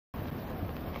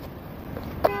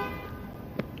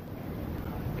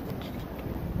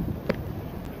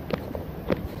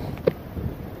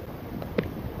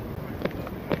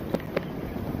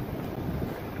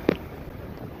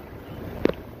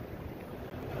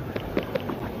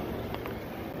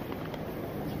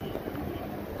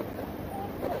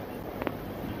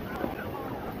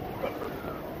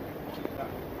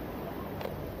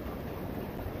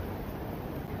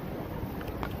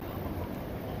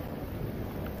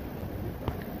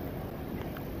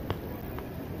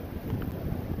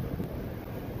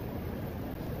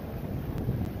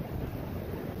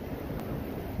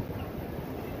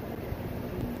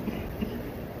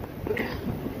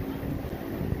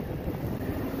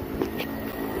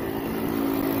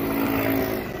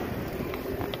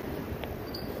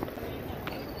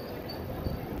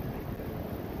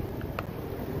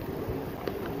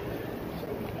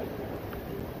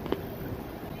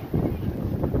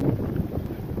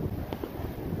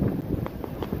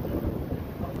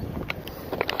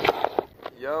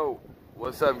Yo,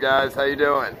 what's up guys? How you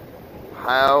doing?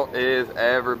 How is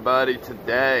everybody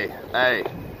today? Hey,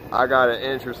 I got an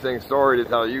interesting story to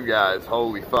tell you guys.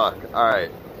 Holy fuck. Alright.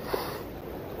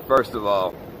 First of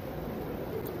all,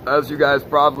 as you guys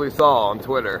probably saw on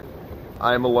Twitter,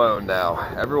 I am alone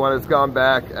now. Everyone has gone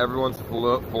back. Everyone's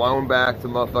flown back to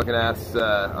motherfucking ass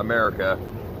America.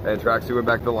 And Traxxu went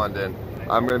back to London.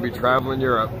 I'm going to be traveling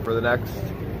Europe for the next...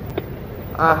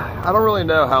 I don't really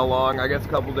know how long. I guess a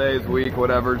couple days, week,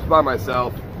 whatever. Just by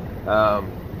myself.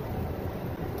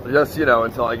 Just, you know,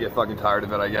 until I get fucking tired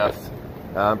of it, I guess.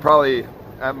 Probably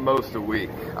at most a week,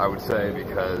 I would say,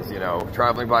 because, you know,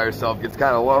 traveling by yourself gets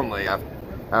kind of lonely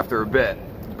after a bit.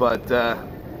 But, yeah,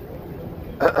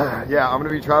 I'm going to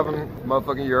be traveling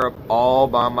motherfucking Europe all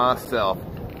by myself.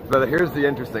 But here's the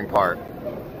interesting part.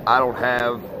 I don't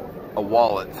have a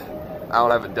wallet. I don't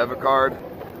have a debit card.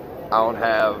 I don't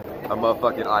have a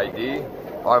motherfucking ID.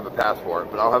 I have a passport,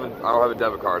 but I don't have a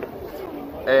debit card.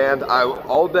 And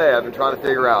all day I've been trying to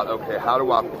figure out, okay, how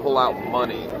do I pull out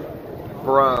money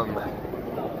from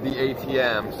the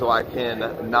ATM so I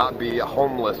can not be a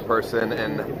homeless person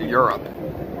in Europe?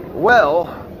 Well,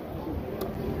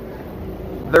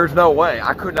 there's no way.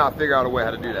 I could not figure out a way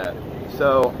how to do that.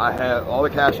 So I have all the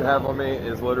cash I have on me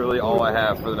is literally all I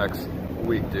have for the next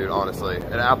week, dude, honestly.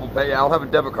 And Apple Pay, I don't have a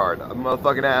debit card. I'm a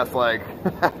motherfucking ass, like,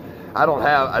 I don't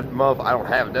have a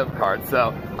debit card,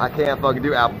 so I can't fucking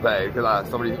do Apple Pay because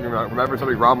somebody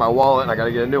robbed my wallet and I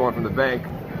gotta get a new one from the bank,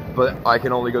 but I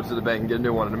can only go to the bank and get a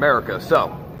new one in America. So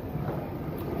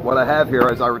what I have here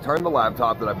is I returned the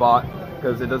laptop that I bought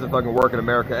because it doesn't fucking work in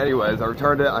America anyways. I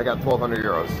returned it. I got 1,200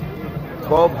 euros.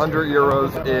 1,200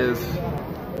 euros is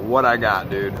what I got,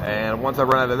 dude. And once I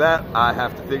run out of that, I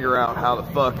have to figure out how the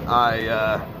fuck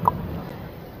I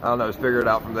don't know, just figure it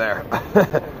out from there.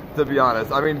 To be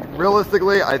honest, I mean,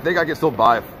 realistically, I think I can still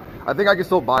buy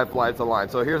flights online.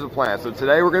 So here's the plan. So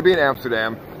today we're gonna be in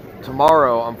Amsterdam.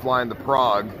 Tomorrow I'm flying to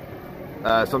Prague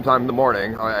sometime in the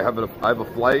morning. I have a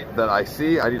flight that I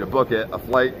see. I need to book it. A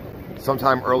flight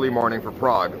sometime early morning for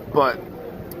Prague. But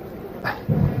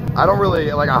I don't really,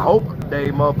 like, I hope they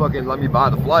motherfucking let me buy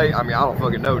the flight. I mean, I don't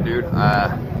fucking know, dude.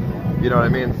 You know what I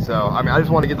mean? So, I mean, I just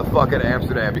want to get the fuck out of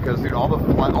Amsterdam because, dude, all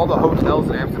the hotels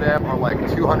in Amsterdam are like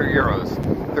 200 euros.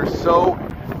 They're so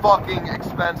fucking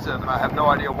expensive, and I have no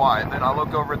idea why. And then I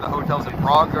looked over at the hotels in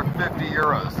Prague, they're 50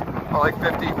 euros. Or like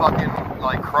 50 fucking,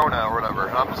 like, krona or whatever.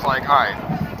 And I'm just like, alright,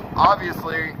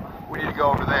 obviously, we need to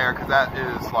go over there because that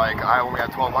is, like, I only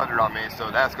have 1,200 on me, so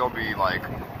that's going to be, like,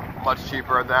 much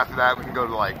cheaper. And then after that, we can go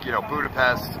to, like, you know,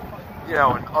 Budapest, you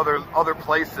know, and other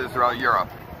places throughout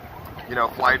Europe. You know,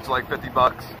 flights like 50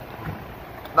 bucks.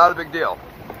 Not a big deal.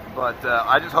 But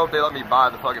I just hope they let me buy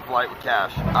the fucking flight with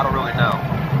cash. I don't really know.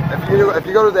 If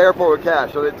you go to the airport with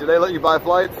cash, do they let you buy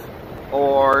flights?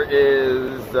 Or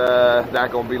is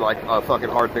that going to be like a fucking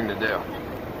hard thing to do?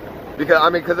 Because, I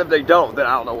mean, because if they don't, then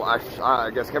I don't know.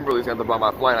 I guess Kimberly's going to buy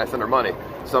my flight and I send her money.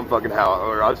 Some fucking how.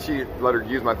 Or I'll let her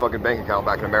use my fucking bank account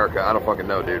back in America. I don't fucking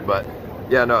know, dude. But,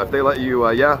 yeah, no, if they let you,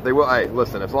 yeah, they will. Hey,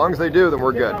 listen, as long as they do, then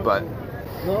we're good. But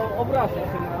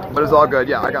it's all good.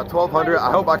 Yeah, I got 1,200. I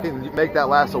hope I can make that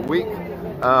last a week.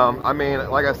 I mean,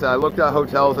 like I said, I looked at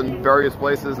hotels in various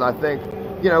places, and I think,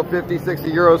 you know, 50,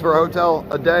 60 euros for a hotel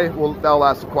a day, well, that'll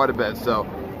last quite a bit. So,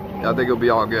 I think it'll be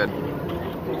all good.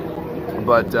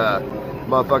 But,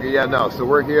 motherfucker, yeah, no. So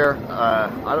we're here.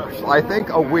 I think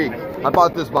a week. I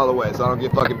bought this, by the way, so I don't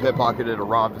get fucking pickpocketed or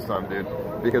robbed or something, dude.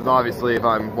 Because obviously, if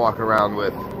I'm walking around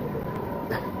with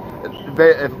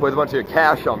a bunch of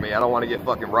cash on me, I don't want to get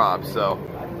fucking robbed, so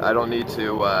I don't need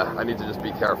to, I need to just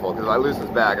be careful, because if I lose this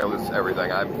bag, I lose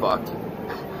everything. I'm fucked.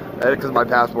 And because my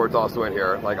passport's also in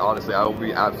here, like, honestly, I will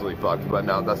be absolutely fucked, but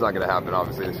no, that's not going to happen,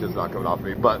 obviously, this shit's not coming off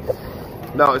me, but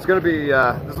no, it's going to be,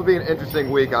 this will be an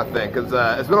interesting week, I think, because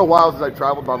it's been a while since I've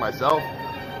traveled by myself.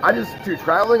 Dude,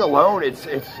 traveling alone,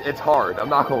 it's hard, I'm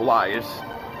not going to lie, it's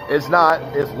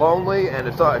lonely, and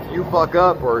it's not, if you fuck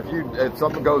up or if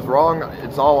something goes wrong,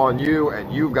 it's all on you,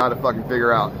 and you've got to fucking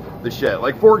figure out the shit.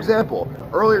 Like, for example,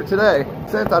 earlier today,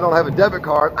 since I don't have a debit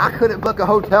card, I couldn't book a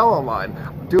hotel online.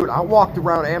 Dude, I walked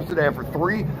around Amsterdam for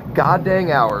 3 goddamn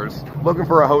hours looking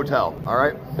for a hotel,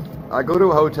 alright? I go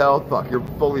to a hotel, fuck, you're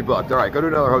fully booked. Alright, go to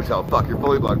another hotel, fuck, you're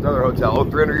fully booked. Another hotel, oh,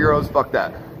 300 euros, fuck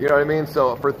that. You know what I mean?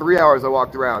 So, for 3 hours I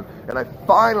walked around, and I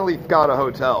finally got a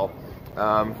hotel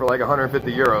for like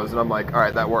 150 euros, and I'm like,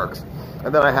 alright, that works.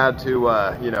 And then I had to,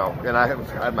 you know, and I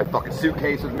had my fucking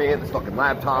suitcase with me, and this fucking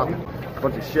laptop, and a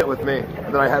bunch of shit with me,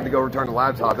 and then I had to go return the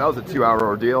laptop. That was a 2-hour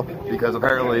ordeal, because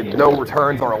apparently no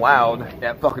returns are allowed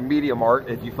at fucking Media Mart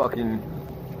if you fucking,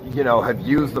 you know, have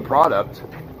used the product.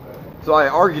 So I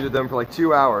argued with them for like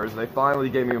 2 hours, and they finally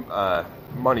gave me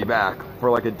money back for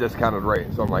like a discounted rate.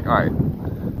 So I'm like, all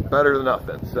right, better than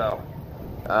nothing. So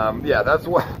yeah, that's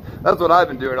what I've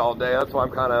been doing all day. That's why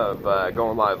I'm kind of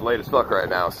going live late as fuck right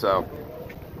now. So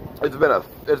it's been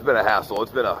a hassle.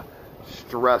 It's been a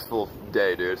stressful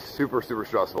day, dude. Super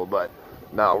stressful, but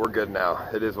no, we're good now.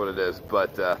 It is what it is.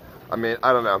 But I mean,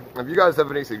 I don't know. If you guys have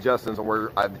any suggestions on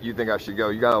where you think I should go,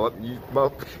 you gotta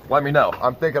let me know.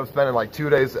 I'm thinking of spending like 2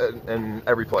 days in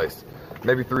every place,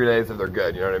 maybe 3 days if they're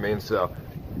good. You know what I mean? So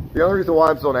the only reason why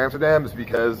I'm still in Amsterdam is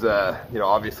because you know,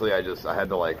 obviously I had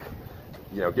to like,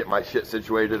 you know, get my shit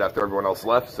situated after everyone else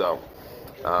left. So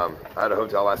I had a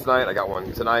hotel last night. I got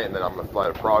one tonight, and then I'm gonna fly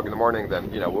to Prague in the morning.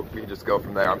 Then, you know, we can just go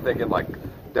from there. I'm thinking like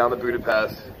down to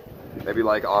Budapest, maybe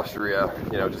like Austria.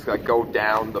 You know, just like go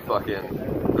down the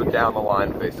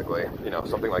line, basically. You know,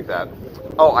 something like that.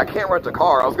 Oh, I can't rent a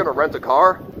car. I was gonna rent a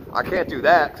car. I can't do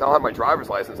that because I don't have my driver's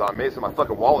license on me, so my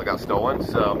fucking wallet got stolen.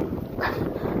 So,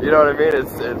 you know what I mean?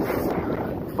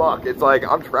 It's fuck. It's like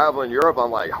I'm traveling Europe on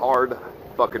like hard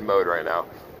fucking mode right now,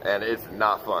 and it's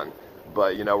not fun.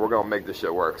 But, you know, we're going to make this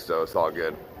shit work, so it's all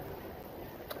good.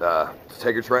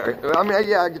 Take a train. I mean,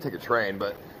 yeah, I could take a train,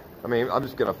 but, I mean, I'm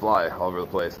just going to fly all over the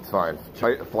place. It's fine.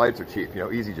 Flights are cheap. You know,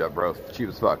 EasyJet, bro. Cheap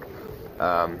as fuck.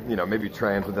 You know, maybe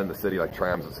trains within the city, like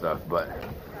trams and stuff, but,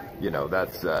 you know,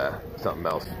 that's something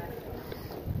else.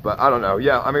 But, I don't know.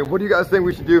 Yeah, I mean, what do you guys think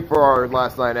we should do for our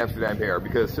last night in Amsterdam here?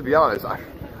 Because, to be honest,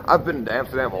 I've been to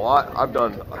Amsterdam a lot. I've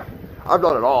done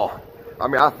it all. I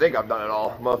mean, I think I've done it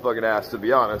all, motherfucking ass, to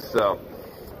be honest. So,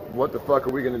 what the fuck are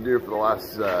we gonna do for the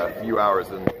last few hours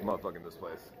in motherfucking this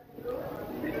place?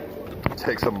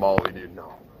 Take some Molly, dude.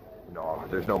 No,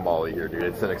 there's no Molly here, dude.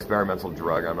 It's an experimental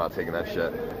drug. I'm not taking that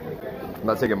shit. I'm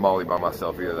not taking Molly by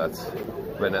myself either. That's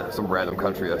in some random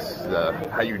country. That's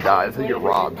how you die. That's how you get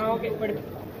robbed.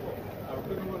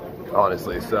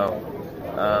 Honestly, so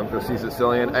go see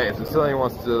Sicilian. Hey, if Sicilian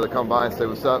wants to come by and say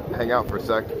what's up, hang out for a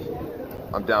sec,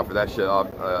 I'm down for that shit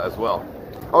as well.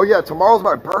 Oh yeah, tomorrow's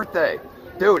my birthday.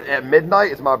 Dude, at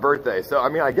midnight is my birthday. So, I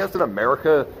mean, I guess in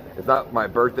America, it's not my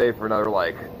birthday for another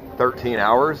like 13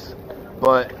 hours.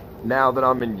 But now that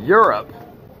I'm in Europe,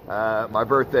 my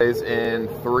birthday's in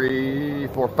 3,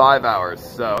 4, 5 hours.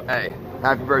 So, hey,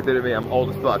 happy birthday to me. I'm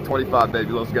old as fuck. 25,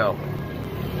 baby. Let's go.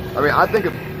 I mean, I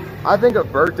think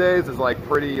of birthdays as like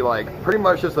pretty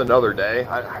much just another day.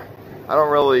 I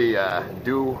don't really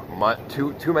do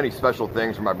too many special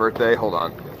things for my birthday. Hold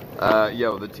on.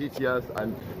 Yo, the TTS,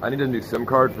 I need a new SIM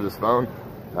card for this phone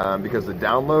because the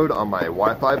download on my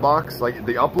Wi-Fi box, like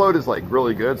the upload is like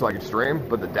really good so I can stream,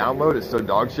 but the download is so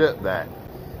dog shit that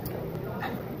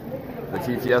the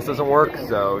TTS doesn't work.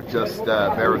 So just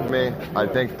bear with me. I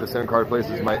think the SIM card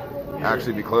places might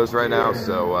actually be closed right now.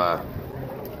 So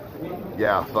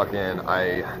yeah, fucking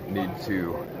I need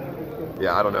to.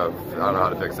 Yeah, I don't know how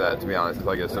to fix that, to be honest, if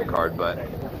I get a SIM card, but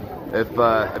if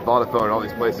Vodafone and all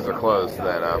these places are closed,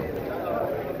 then,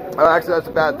 oh, actually, that's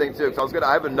a bad thing, too, because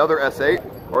I have another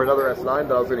S8 or another S9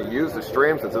 that I was going to use to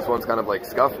stream, since this one's kind of, like,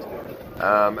 scuffed.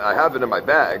 I have it in my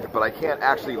bag, but I can't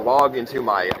actually log into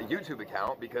my YouTube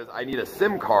account because I need a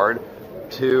SIM card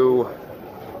to,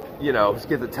 you know,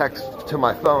 get the text to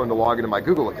my phone to log into my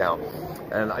Google account.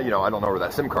 And, you know, I don't know where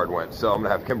that SIM card went, so I'm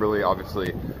going to have Kimberly,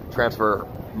 obviously, transfer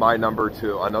my number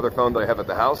to another phone that I have at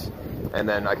the house, and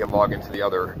then I can log into the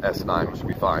other S9, which should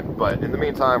be fine. But in the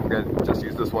meantime, we're going to just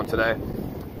use this one today.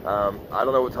 I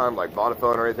don't know what time, like,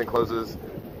 Vodafone or anything closes.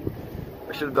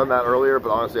 I should have done that earlier, but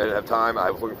honestly, I didn't have time. I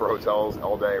was looking for hotels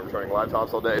all day, returning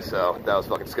laptops all day, so that was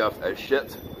fucking scuffed as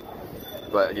shit.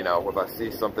 But, you know, if I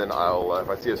see something, if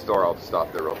I see a store, I'll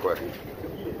stop there real quick.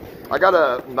 I got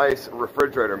a nice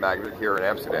refrigerator magnet here in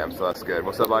Amsterdam, so that's good.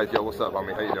 What's up, Ice? Yo, what's up,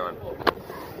 homie? How you doing?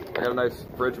 I got a nice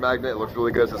fridge magnet. It looks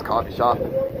really good. It says coffee shop.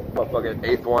 Motherfucking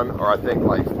 8th one, or I think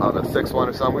like, I don't know, 6th one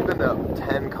or something. We've been to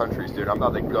 10 countries, dude. I'm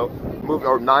about to move,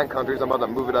 or 9 countries. I'm about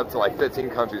to move it up to like 15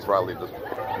 countries before I leave this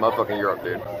motherfucking Europe,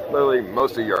 dude. Literally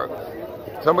most of Europe.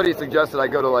 Somebody suggested I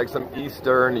go to like some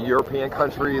Eastern European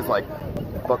countries, like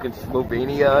fucking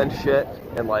Slovenia and shit,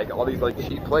 and like all these like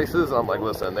cheap places. I'm like,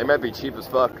 listen, they might be cheap as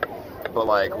fuck, but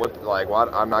like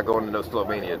what? I'm not going to no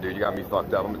Slovenia, dude. You got me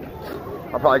fucked up.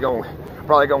 I'm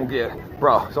probably gonna get,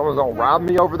 bro, someone's gonna rob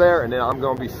me over there, and then I'm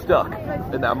gonna be stuck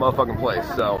in that motherfucking place.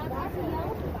 So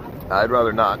I'd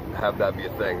rather not have that be a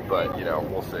thing, but you know,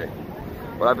 we'll see.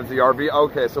 What happened to the RV?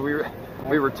 Okay, so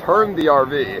we returned the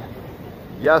RV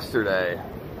yesterday,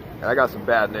 and I got some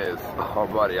bad news. Oh,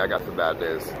 buddy, I got some bad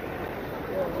news.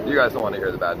 You guys don't want to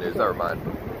hear the bad news. Never mind.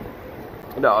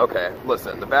 No, okay.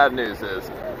 Listen, the bad news is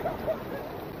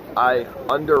I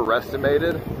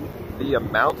underestimated the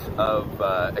amount of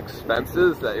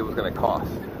expenses that it was going to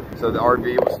cost. So the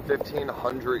RV was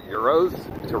 1,500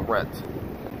 euros to rent.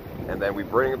 And then we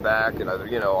bring it back, and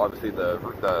you know, obviously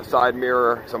the side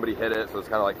mirror, somebody hit it, so it's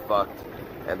kind of like fucked.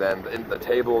 And then the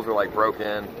tables are like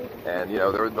broken, and you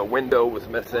know, the window was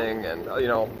missing, and you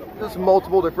know, just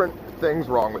multiple different things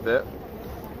wrong with it.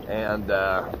 And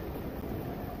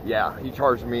yeah, he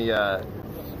charged me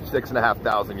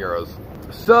 6,500 euros.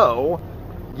 So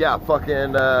yeah,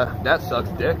 fucking that sucks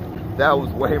dick. That was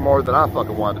way more than I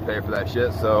fucking wanted to pay for that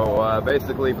shit. So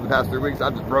basically for the past 3 weeks,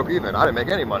 I just broke even. I didn't make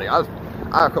any money.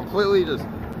 I completely just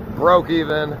broke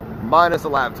even, minus a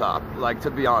laptop, like,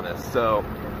 to be honest. So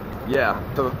yeah,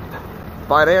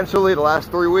 financially the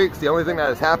last 3 weeks, the only thing that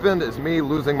has happened is me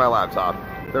losing my laptop.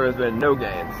 There has been no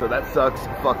gain, so that sucks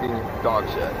fucking dog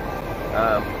shit.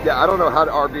 Yeah, I don't know how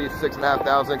to RV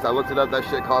 6,500, because I looked it up. That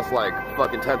shit costs like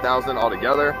fucking 10,000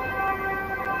 altogether.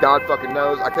 God fucking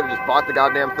knows. I could have just bought the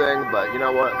goddamn thing, but you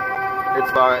know what? It's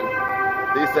fine.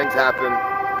 These things happen.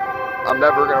 I'm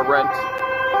never gonna rent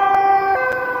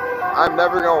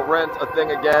a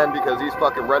thing again, because these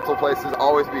fucking rental places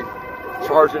always be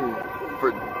charging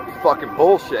for fucking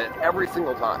bullshit every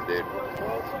single time, dude.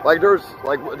 Like dude,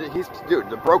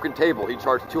 the broken table, he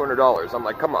charged $200. I'm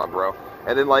like, come on, bro.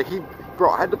 And then like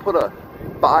I had to put a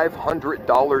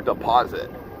 $500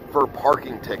 deposit for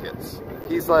parking tickets.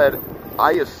 He said,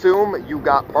 I assume you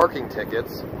got parking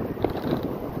tickets.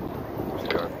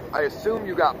 I assume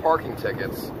you got parking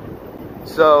tickets.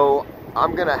 So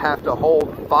I'm gonna have to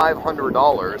hold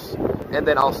 $500, and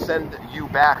then I'll send you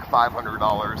back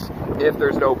 $500 if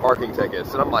there's no parking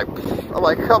tickets. And I'm like,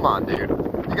 come on, dude,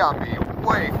 you got me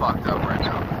way fucked up right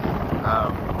now.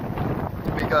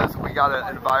 Because we got an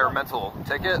environmental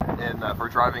ticket for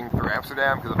driving through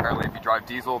Amsterdam, because apparently if you drive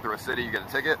diesel through a city, you get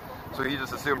a ticket. So he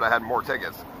just assumed I had more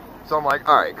tickets. So I'm like,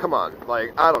 all right, come on,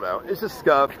 like, I don't know, it's just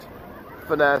scuffed,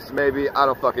 finesse, maybe, I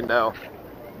don't fucking know.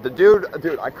 The dude,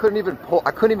 I couldn't even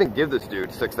give this dude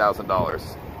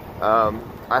 $6,000.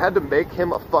 I had to make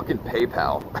him a fucking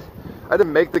PayPal. I had to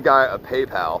make the guy a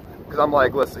PayPal, because I'm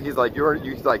like, listen, he's like, you're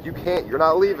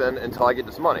not leaving until I get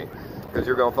this money, because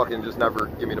you're gonna fucking just never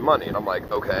give me the money. And I'm like,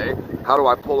 okay, how do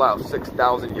I pull out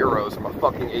 6,000 euros from a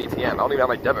fucking ATM? I don't even have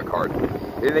my debit card.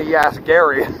 And then he asked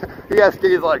Gary, he's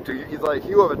like,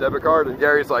 you have a debit card? And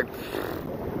Gary's like,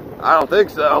 I don't think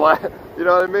so. Like, you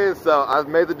know what I mean? So I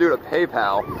made the dude a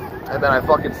PayPal, and then I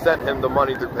fucking sent him the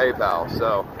money through PayPal.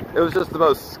 So it was just the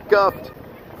most scuffed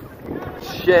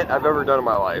shit I've ever done in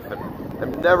my life, and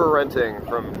I'm never renting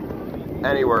from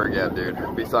anywhere again, dude.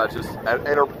 Besides just,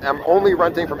 I'm only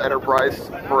renting from Enterprise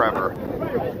forever.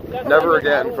 Never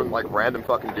again from like random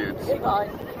fucking dudes.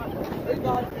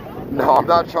 No, I'm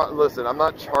not, listen, I'm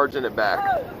not charging it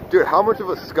back. Dude, how much of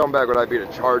a scumbag would I be to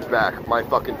charge back my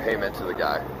fucking payment to the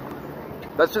guy?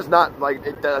 That's just not,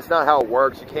 like, that's not how it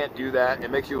works. You can't do that.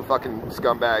 It makes you a fucking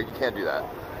scumbag. You can't do that.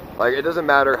 Like, it doesn't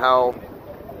matter how,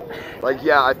 like,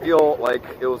 yeah, I feel like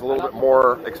it was a little bit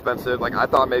more expensive. Like, I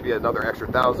thought maybe another extra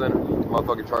 1,000.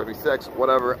 Motherfucking charge me 6,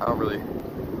 whatever. I don't really,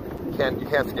 you can't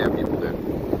scam people, dude.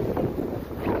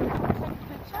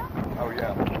 Oh,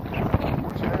 yeah.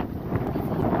 What's your name?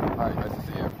 Hi, nice to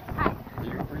see you. Hi. Who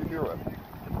are you here with?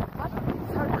 What?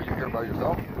 Sorry. Are you here by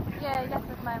yourself? Yeah, yes,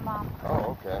 with my mom.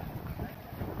 Oh, okay.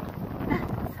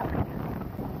 Sorry.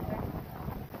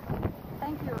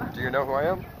 Thank you. Do you know who I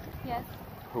am? Yes.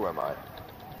 Who am I?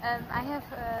 I have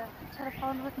a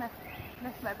telephone with my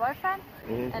boyfriend,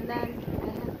 and then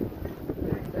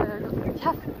I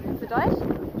have Scuffed. Deutsch?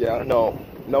 Yeah, no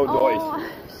Deutsch. Oh,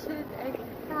 shit, I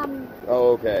can't.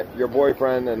 Oh, okay. Your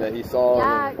boyfriend, and then he saw.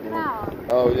 Yeah, and genau.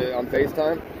 Oh, yeah, on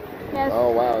FaceTime? Yes.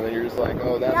 Oh, wow. And then you're just like,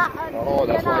 oh, that's,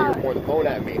 that's why you're pointing the phone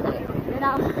at me, huh?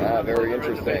 Genau. Ah, very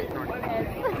interesting. Yes.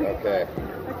 Okay.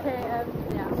 Okay,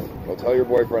 yeah. Well, tell your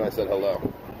boyfriend I said hello.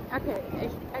 Okay,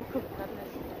 I guck grad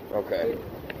nicht. Okay.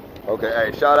 Okay,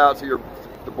 hey, shout out to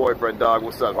the boyfriend, dog.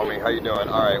 What's up, homie? How you doing?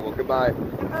 All right, well, goodbye.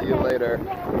 See you later.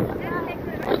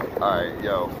 All right,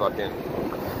 yo, fucking.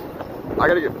 I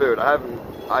gotta get food. I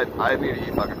need to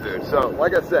eat fucking food. So,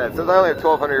 like I said, since I only have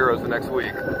 1,200 euros the next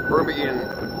week, we're gonna be eating.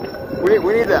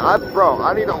 We need to, bro,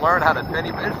 I need to learn how to penny.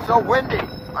 It's so windy.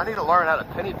 I need to learn how to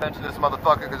penny pinch this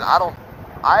motherfucker, because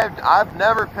I've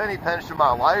never penny pinched in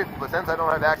my life, but since I don't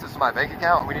have access to my bank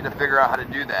account, we need to figure out how to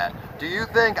do that. Do you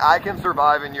think I can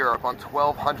survive in Europe on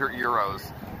 1,200 euros,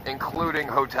 including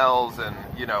hotels and,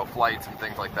 you know, flights and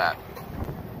things like that?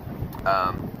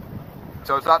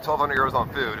 So it's not 1,200 euros on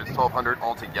food, it's 1,200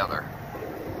 altogether.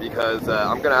 Because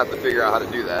I'm gonna have to figure out how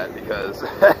to do that, because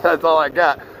that's all I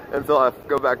got until I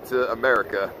go back to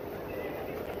America.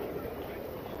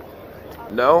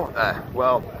 No?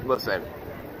 Well, listen.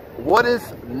 What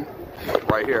is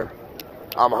right here?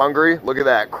 I'm hungry. Look at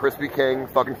that. Crispy King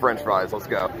fucking French fries. Let's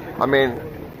go. I mean,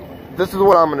 this is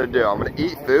what I'm gonna do. I'm gonna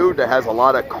eat food that has a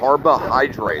lot of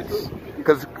carbohydrates.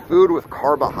 Because food with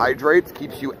carbohydrates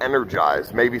keeps you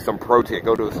energized. Maybe some protein.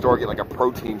 Go to a store, get like a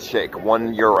protein shake.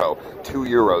 €1,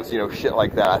 €2, you know, shit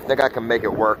like that. I think I can make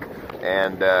it work.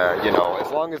 And, you know,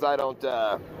 as long as I don't,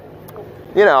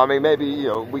 you know, I mean, maybe, you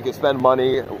know, we could spend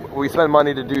money. We spend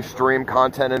money to do stream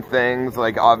content and things.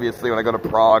 Like, obviously, when I go to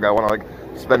Prague, I want to, like,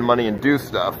 spend money and do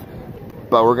stuff.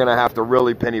 But we're going to have to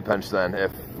really penny pinch then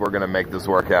if we're going to make this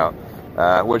work out.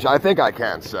 Which I think I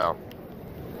can, so.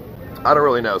 I don't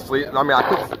really know. Sleep. I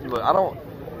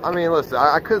mean, listen.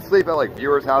 I could sleep at like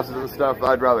viewers' houses and stuff. But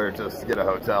I'd rather just get a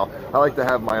hotel. I like to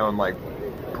have my own like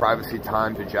privacy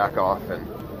time to jack off and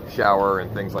shower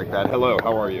and things like that. Hello,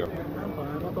 how are you?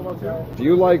 Do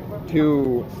you like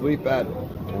to sleep at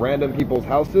random people's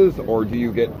houses or do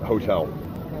you get hotel?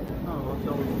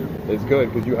 It's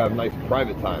good because you have nice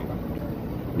private time.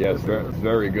 Yes, it's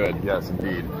very good. Yes,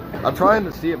 indeed. I'm trying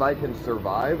to see if I can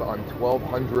survive on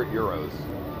 €1,200.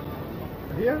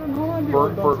 Here in Holland?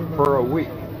 For a week.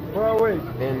 For a week?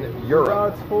 In Europe.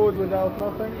 Without food, without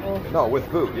nothing? Or? No, with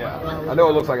food, yeah. I know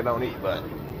it looks like I don't eat, but...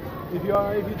 If you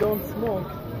don't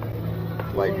smoke?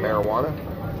 Like marijuana?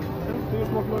 Do you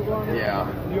smoke marijuana? Yeah.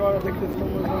 You are addicted to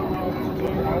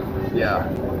marijuana? Yeah.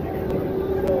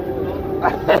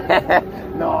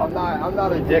 No, I'm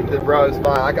not addicted, bro. It's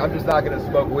fine. I'm just not going to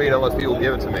smoke weed unless people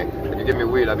give it to me. If you give me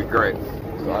weed, that'd be great.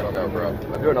 So I don't know, bro.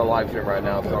 I'm doing a live stream right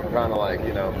now, so I'm trying to like,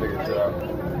 you know, figure it out.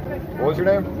 What was your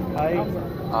name?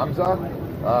 Hamza.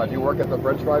 Do you work at the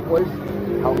French fry place?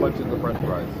 How much is the French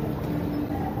fries?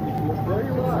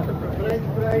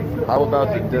 How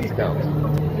about the discount?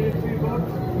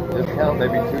 Discount,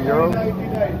 maybe €2?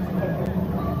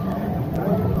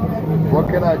 What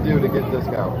can I do to get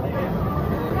discount?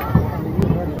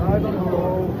 I don't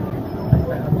know.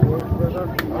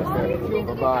 Okay,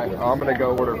 bye-bye. I'm gonna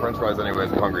go order French fries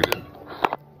anyways. I'm hungry, dude.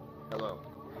 Hello.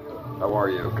 How are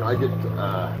you? Can I get,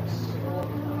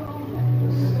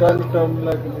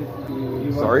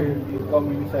 Sorry? Come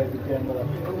inside the camera.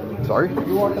 Sorry?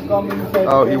 You want to come inside?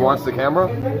 Oh, he wants the camera?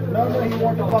 No, he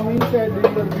wants to come inside in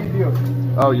the video.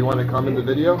 Oh, you want to come in the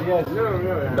video? Yes.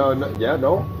 No, yeah,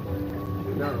 no?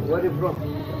 No, where are you from?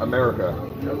 America.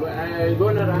 I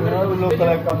go to America. Look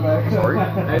like America. Sorry?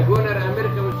 I go to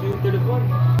America with your telephone.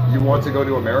 You want to go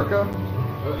to America?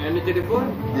 Any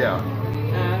telephone? Yeah.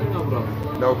 No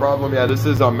problem. No problem. Yeah, this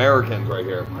is Americans right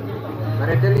here. But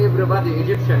I tell everybody,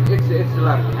 Egyptian, it's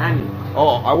large, honey.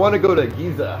 Oh, I want to go to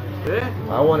Giza. Eh?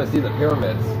 I want to see the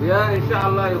pyramids. Yeah,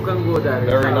 inshallah, you can go there.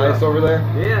 Very nice over there?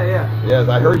 Yeah. Yes,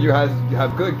 I heard you have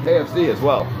good KFC as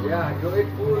well. Yeah, you eat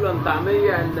full on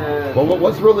ta'miyya and... Well,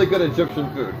 what's really good Egyptian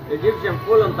food? Egyptian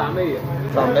full on ta'miyya.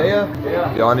 Tameya?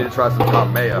 Yeah. Yo, I need to try some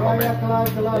tameya, homie.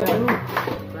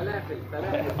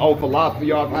 Oh, falafel.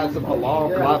 Yo, I've had some halal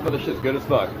falafel. This shit's good as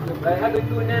fuck. I have a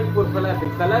two names for falafel.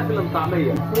 Falafel and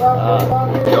ta'miyya. Yo,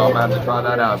 I'm gonna have to try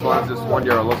that out. As long as it's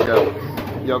 €1, let's go.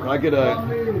 Yo, can I get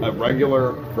a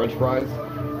regular French fries?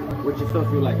 Which sauce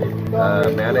you like?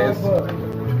 Mayonnaise.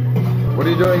 What are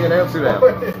you doing in Amsterdam?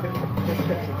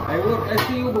 I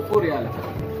see you before, yeah.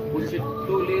 Which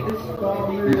two ladies?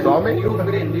 You saw me? You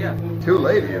friend, yeah. Two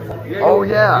ladies. Yeah, Oh, I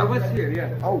yeah. was here,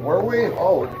 yeah. Oh, were we?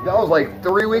 Oh, that was like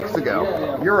 3 weeks ago.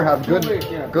 Yeah. You have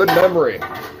good memory.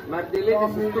 But the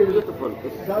ladies is too beautiful.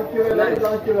 This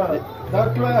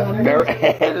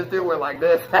dude went like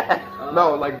this.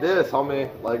 No, like this, homie.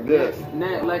 Like this.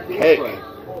 Nah, like this Cake. one.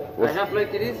 I have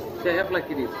like this, they have like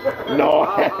this. No.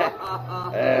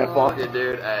 Hey, fuck it,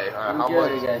 dude. Hey, how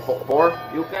much? Guys. 4?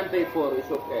 You can pay 4,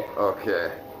 it's okay.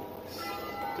 Okay.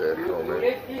 Dead, You homie.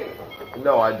 live here?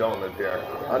 No, I don't live here.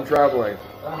 I'm traveling.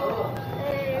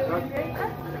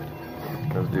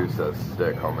 This dude says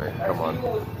stick, homie. Come on. You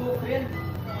with 2 friends?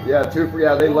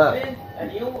 Yeah, they left.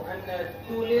 And you and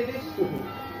 2 ladies?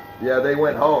 Yeah, they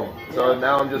went home. So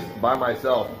now I'm just by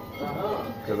myself.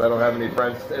 Because I don't have any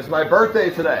friends. It's my birthday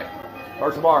today.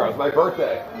 Or tomorrow. It's my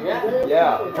birthday. Yeah?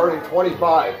 Yeah, I'm turning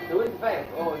 25. 25.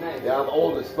 Oh, nice. Yeah, I'm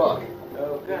old as fuck.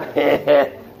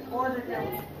 Okay.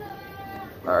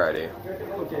 Alrighty.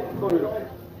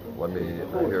 Let me,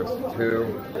 here's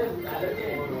 2.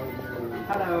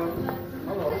 Hello.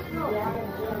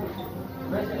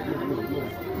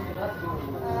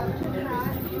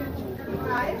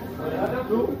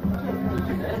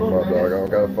 Come on, dog. I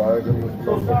got 5 in this.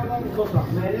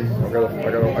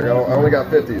 I only got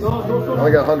 50s. I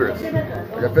only got 100s.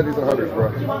 I got 50s and 100s, bro.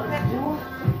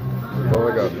 That's all I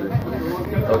got, dude.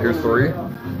 Oh, here's 3.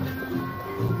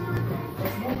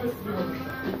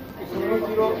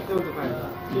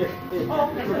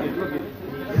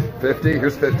 50,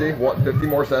 here's 50. What, 50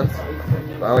 more cents?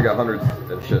 I only got hundreds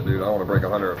and shit, dude. I don't want to break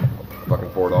 100. Fucking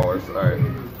 $4. Alright.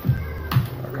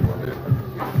 Oh, come on, dude.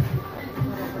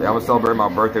 Yeah, I'm gonna celebrate my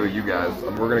birthday with you guys.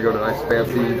 We're gonna go to a nice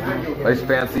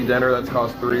fancy dinner that's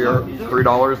cost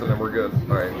 $3, and then we're good.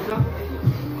 Alright.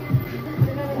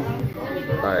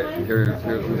 Alright, here's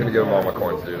I'm gonna give them all my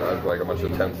coins, dude. I have like a bunch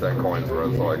of 10-cent coins, bro.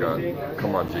 That's all I got.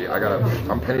 Come on, G.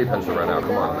 I'm penny pinching right now.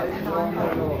 Come on.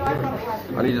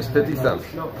 I need just 50 cents.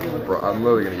 Bro, I'm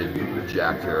literally gonna get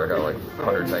jacked here. I got like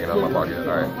 100 hanging out of my pocket.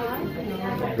 Alright.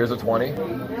 Here's a 20.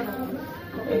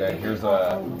 And then here's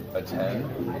a 10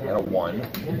 and a 1.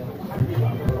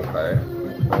 Okay.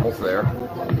 Almost there.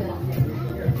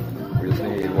 We just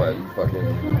need, what,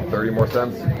 fucking 30 more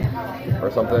cents or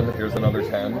something. Here's another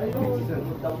 10.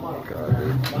 God,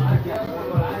 dude.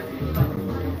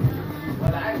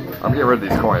 I'm getting rid of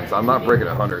these coins. I'm not breaking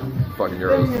 100 fucking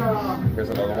euros. Here's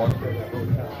another one.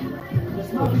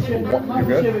 You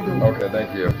good? Okay,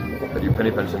 thank you. If you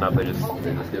penny pinch enough, they just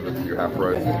give it to you half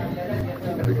price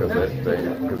because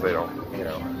they don't, you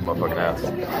know, motherfucking ass.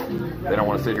 They don't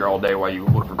want to sit here all day while you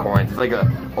look for coins. It's like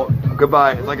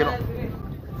goodbye. It's like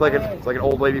an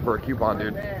old lady for a coupon,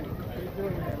 dude.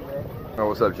 Oh,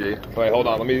 what's up, G? Wait, hold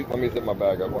on. Let me zip my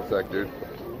bag up 1 sec, dude.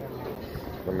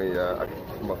 Let me.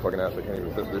 My fucking ass. I can't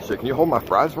even zip this shit. Can you hold my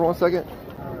fries for 1 second?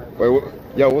 Wait,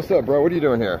 yo, what's up, bro? What are you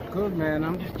doing here? Good, man.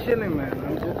 I'm just chilling, man.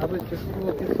 I was just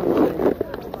smoking something.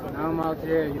 Now I'm out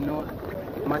here, you know.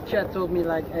 My chat told me,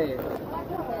 like, hey,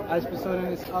 Ice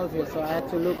Poseidon is out here, so I had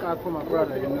to look out for my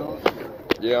brother, you know.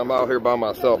 Yeah, I'm out here by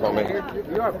myself,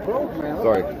 homie. You are broke, man.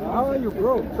 Sorry. How are you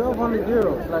broke? 1,200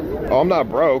 euros. Like, oh, I'm not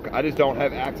broke. I just don't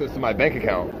have access to my bank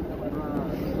account.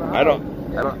 I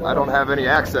don't have any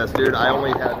access, dude. I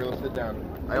only have. Go sit down.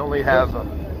 I only have.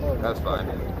 That's fine.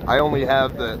 I only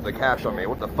have the cash on me.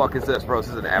 What the fuck is this, bro?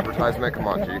 This is an advertisement? Come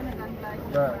on, G.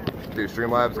 Dude,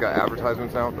 Streamlabs got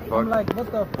advertisements out. What the fuck? I'm like, what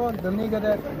the fuck? The nigga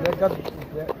that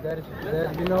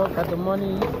you know, got the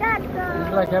money, he's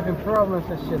like having problems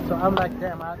and shit. So I'm like,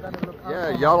 damn, I gotta look out. Yeah,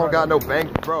 y'all don't got no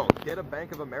bank, bro. Get a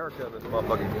Bank of America in this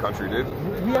motherfucking country, dude.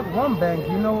 We have one bank,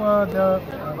 you know, the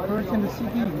first in the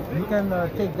city. You can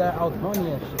take that out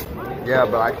money and shit. Yeah,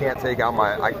 but I can't take out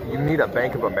my. You need a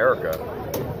Bank of America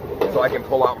so I can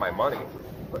pull out my money.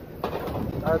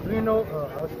 Do you know?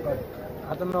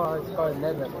 I don't know how it's called in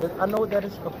Netherlands, but I know there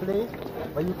is a place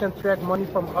where you can track money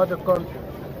from other countries.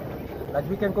 Like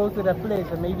we can go to that place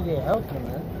and maybe they help you,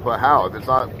 man. But how? If it's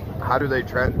not, how do they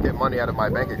get money out of my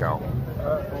bank account?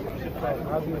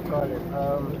 How do you call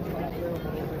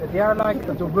it? They are like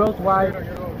the worldwide.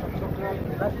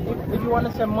 Like if you want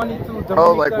to send money to the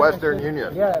like Western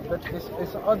Union. Yeah, but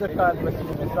it's other kind of Western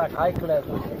Union. It's like high class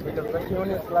because Western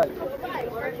Union is like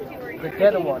the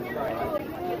ghetto one.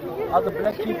 Are the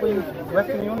black people in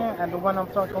Western Union, and the one I'm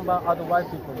talking about are the white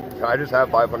people. Can I just have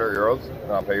 500 euros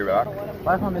and I'll pay you back?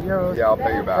 500 euros? Yeah, I'll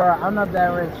pay you back. Bro, I'm not that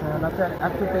rich, man. I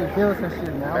have to pay bills and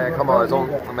shit, man. Man, come on. It's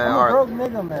only, man, all right. Broke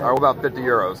nigga, man. All right, what about 50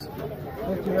 euros?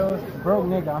 50 euros? Broke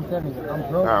nigga, I'm telling you. I'm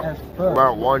broke as fuck.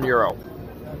 About €1.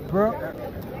 Bro,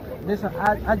 listen,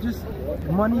 I just,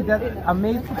 money that I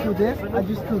made through this, I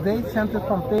just today sent it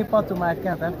from PayPal to my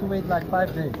account. I have to wait like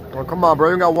 5 days. Well, come on,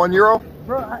 bro. You got €1?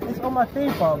 Bro, it's on my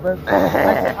PayPal, but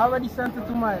I already sent it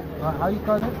to my, how you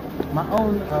call it? My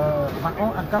own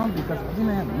account because I didn't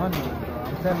have money, bro.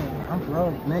 I'm telling you, I'm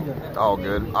broke, nigga. Oh,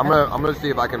 good. I'm gonna see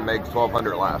if I can make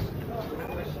 1,200 last.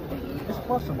 It's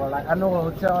possible. Like I know a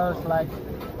hotel is like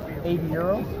 80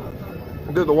 euros.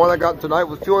 Dude, the one I got tonight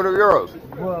was 200 euros.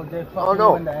 Well, they fucking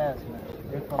you in the ass,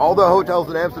 man. All the hotels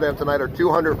in Amsterdam tonight are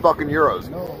 200 fucking euros.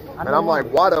 No, and I'm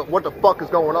like, what the fuck is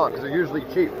going on? Because they're usually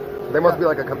cheap. They must be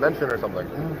like a convention or something.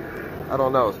 I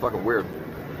don't know. It's fucking weird.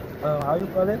 How you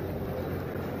call it?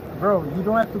 Bro, you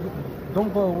don't have to.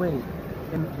 Don't go away.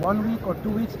 In 1 week or 2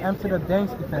 weeks, Amsterdam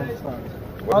Dance event starts.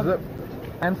 What is it?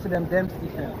 Amsterdam Dance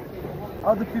event.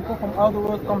 All the people from all the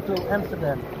world come to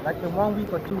Amsterdam, like in 1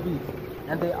 week or 2 weeks,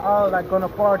 and they all like gonna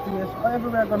party.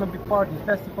 Everywhere gonna be party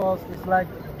festivals. It's like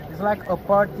a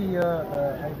party.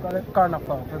 How you call it?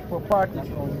 Carnival, but for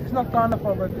parties only. It's not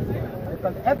carnival, but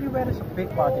everywhere is a big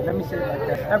party. Let me say it like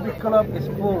that. Every club is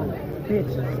full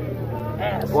bitches.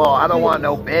 Ass. Well, I don't want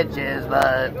no bitches,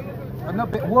 but no,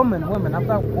 woman. I'm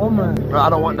not woman. Bro, I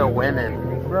don't want no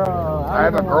women. Bro, I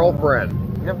have a girlfriend.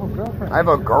 You have a girlfriend? I have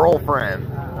a girlfriend.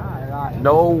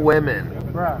 No women.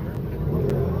 Bro,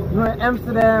 you're in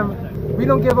Amsterdam. We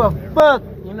don't give a fuck.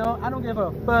 You know, I don't give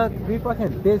a fuck. We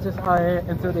fucking bitches out here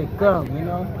until they come. You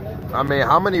know. I mean,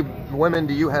 how many women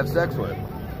do you have sex with?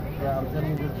 Yeah, I'm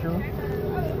telling you the truth.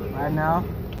 Right now,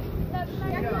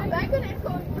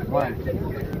 Why?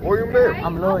 What do you mean?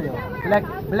 I'm loyal.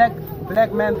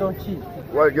 Black men don't cheat.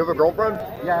 Wait, you have a girlfriend?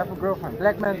 Yeah, I have a girlfriend.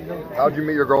 Black men don't. How'd you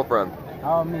meet your girlfriend?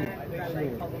 How me?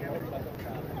 Shit.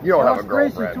 You don't have a It was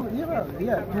crazy girlfriend. too.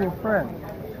 Yeah, to a friend.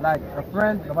 Like a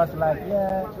friend was like,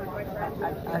 yeah,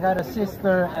 I got a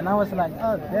sister, and I was like,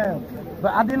 oh damn.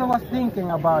 But I didn't was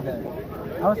thinking about it.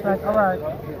 I was like, all right.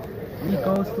 He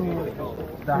goes to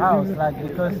the house, like,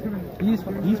 because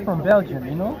he's from Belgium,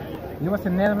 you know. He was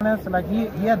in Netherlands, like he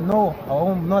had no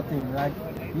home, nothing. Like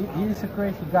he's a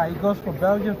crazy guy. He goes from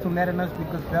Belgium to Netherlands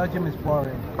because Belgium is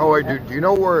boring. Oh wait, do you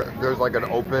know where there's like an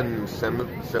open SIM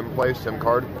place, SIM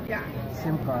card? Yeah.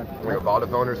 SIM card. Like a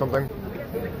Vodafone or something?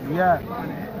 Yeah.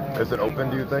 Is it open,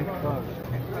 do you think?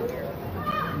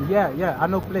 Yeah, I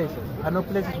know places. I know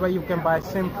places where you can buy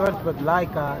SIM cards, but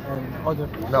Leica and other.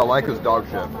 No, Leica's dog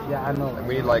shit. Yeah, I know. And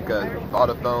we need like a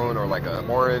Vodafone or like a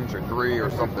Orange or 3 or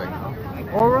something.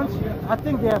 Orange? I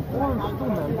think they have Orange too,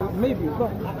 man. Maybe.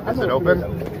 Is it open?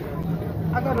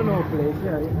 I gotta know a place,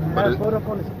 yeah. But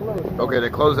Vodafone is closed. Okay, they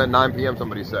close at 9 p.m.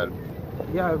 somebody said.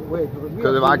 Yeah, wait.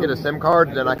 Because if I get a SIM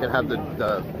card, then I can have the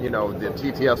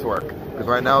TTS work. Because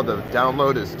right now the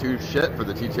download is too shit for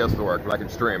the TTS to work, but I can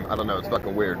stream. I don't know, it's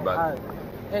fucking weird, but...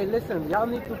 Hey, listen, y'all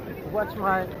need to watch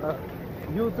my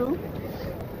YouTube.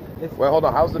 Wait, hold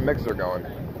on, how's the mixer going?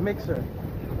 Mixer.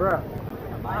 Bruh,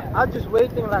 I'm just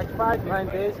waiting like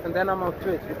 5-9 days, and then I'm on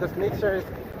Twitch, because Mixer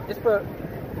is for...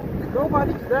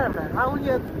 Nobody's there, man. I only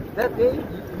had that day,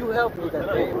 you helped me that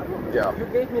day. Yeah. You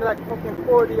gave me like fucking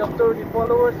 40 or 30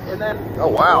 followers, and then... Oh,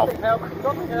 wow.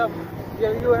 Nothing helped.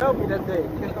 Yeah, you helped me that day.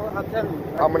 I'll tell you.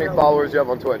 How many followers do you have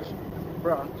on Twitch?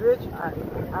 Bro, on Twitch,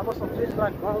 I was on Twitch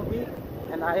like 1 week,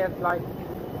 and I had like,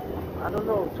 I don't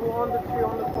know, 200,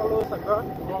 300 followers I got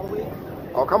 1 week.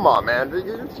 Oh, come on, man.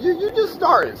 You just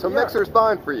started, so Yeah. Mixer's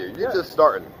fine for you. You're just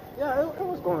starting. Yeah, it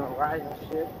was going alright and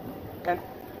shit. And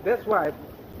that's why,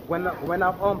 when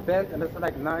I'm on band and it's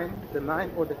like the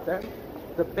 9 or the 10,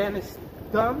 the band is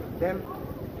done, then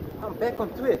I'm back on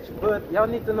Twitch. But y'all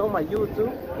need to know my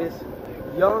YouTube is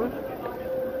Young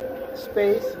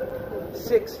Space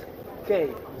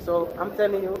 6K. So I'm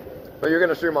telling you. But you're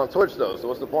gonna stream on Twitch though, so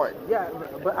what's the point? Yeah,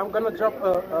 but I'm gonna drop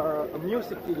a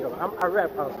music video. I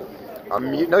rap also.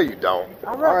 No, you don't.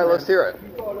 I rap, All right, man. let's hear it.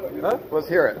 Huh? Let's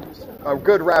hear it. A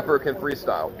good rapper can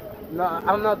freestyle. No,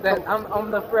 I'm not that.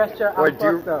 I'm the fresher. Wait,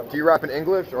 I'm fucked up. do you rap in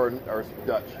English or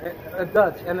Dutch?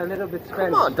 Dutch and a little bit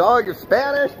Spanish. Come on, dog. You're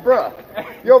Spanish, bruh.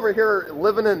 You over here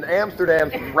living in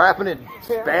Amsterdam, rapping in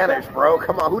Spanish, bro.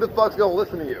 Come on, who the fuck's gonna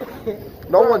listen to you?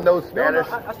 No one knows Spanish.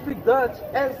 No, I speak Dutch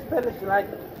and Spanish. Like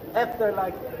after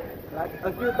like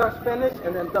a few times Spanish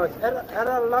and then Dutch. And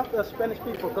I love the Spanish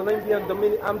people. Colombian,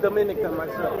 I'm Dominican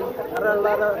myself. I a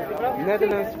lot of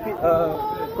Netherlands,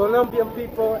 Colombian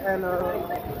people, and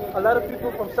a lot of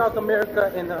people from South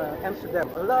America in Amsterdam.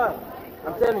 A lot.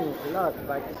 I'm telling you, a lot.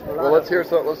 Like it's a lot. Well, let's hear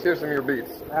some of your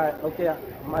beats. Alright, okay,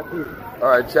 my beat. All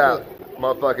right, chat,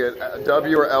 motherfucking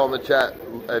W or L in the chat,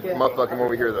 motherfucking when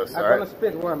we hear this. All I'm right. gonna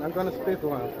spit one.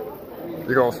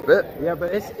 You're gonna spit? Yeah,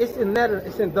 but it's in Netherlands.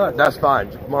 It's in Dutch. That's fine.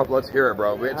 Let's hear it,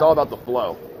 bro. It's all about the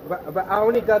flow. But I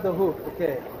only got the hook.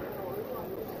 Okay.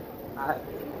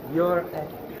 You're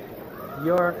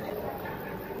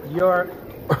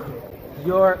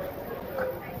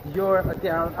okay,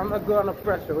 I'm not going under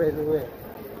pressure. Wait.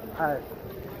 Alright.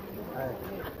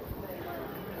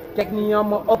 Kijk niet aan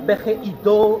me op, ben geen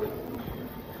idool.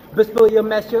 Bespeel je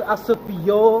mesje als een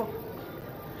viool.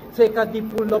 Zeker die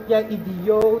poel op, jij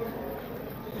idioot.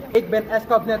 Ik ben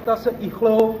ijskoud net als een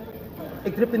iglo.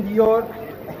 Ik drip in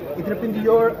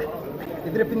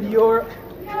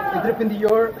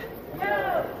Dior.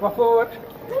 Waarvoor?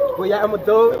 Wil jij aan me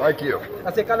dood? Like you.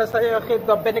 Als ik alles aan je geef,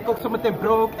 dan ben ik ook zo meteen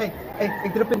broke.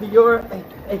 Ik drip in Dior.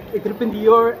 Ik drip in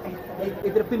Dior.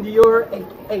 Ik drip in Dior.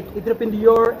 Ik drip in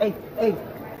Dior.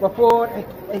 Waarvoor?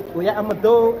 Wil jij aan me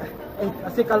dood?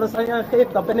 Als ik alles aan je geef,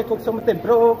 dan ben ik ook zo meteen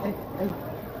broke.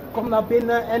 Kom naar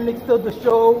binnen en ik stil de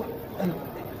show.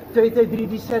 2, 2, 3,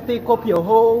 die zet ik op je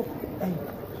hoofd.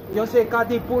 Joseka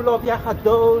die pull op, jij gaat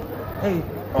dood.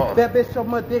 Bad bitch op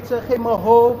mijn dik, ze geeft me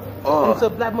hoofd. En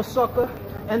ze blijft me sokken.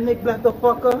 En ik blijf de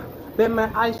fokken. Ben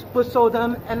mijn Ice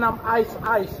Poseidon en I'm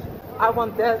ice. I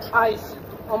want that ice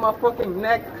on my fucking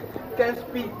neck. Can't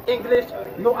speak English,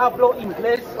 no hablo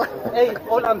inglés.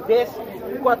 Holandés,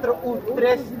 4 u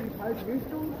 3.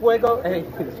 Fuego. Hey,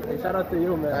 shout out to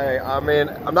you, man. Hey, I mean,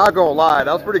 I'm not gonna lie,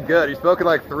 that was pretty good. You spoke in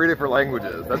like 3 different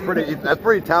languages. That's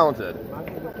pretty talented.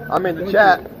 I mean, the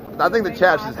chat, I think the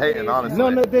chat's just hating, honestly.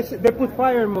 No, they put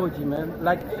fire emoji, man.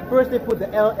 Like first they put the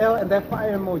LL and then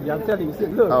fire emoji. I'm telling you, see,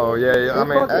 look. Oh yeah. I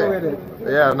mean, hey, with it.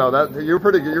 yeah, no, you're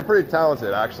pretty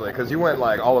talented actually, because you went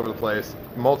like all over the place,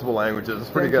 multiple languages.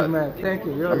 It's pretty Thank good. You, man. Thank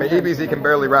you. I mean, EBZ can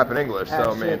barely rap in English,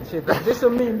 so I mean. Shit. This a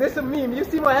meme. You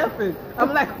see what happened?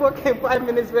 I'm like fucking 5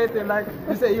 minutes later, like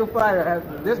you say you fire.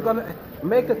 This gonna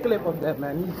make a clip of that,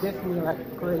 man. He gets me like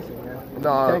crazy, man.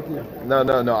 No, thank you.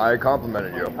 No. I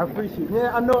complimented you. I appreciate.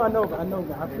 Yeah, I know. I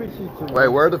appreciate you. Wait,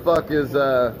 where the fuck is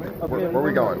where are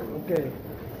we going? Okay,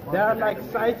 there are like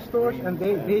side stores and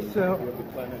they sell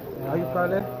how you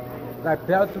call it, like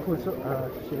Belgical shit.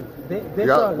 They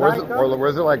sell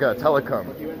where's it like a telecom?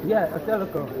 Yeah, a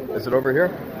telecom. Is it over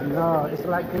here? No, it's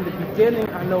like in the beginning.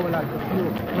 I know like a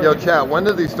few. Yo, chat. When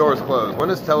do these stores close? When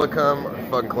is Telecom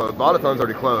fucking closed? Vodafone's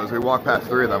already closed. We walked past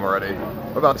 3 of them already.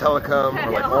 What about Telecom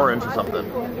or like Orange or something?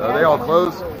 Are they all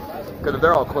closed? Because if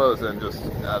they're all closed, then just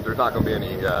there's not going to be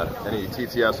any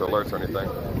TTS alerts or anything.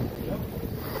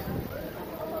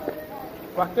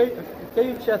 But can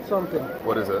you chat something?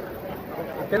 What is it?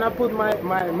 Can I put my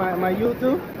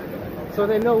YouTube so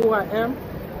they know who I am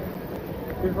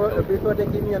before they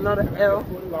give me another L?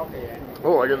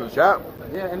 Oh, I get in the chat.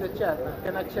 Yeah, in the chat.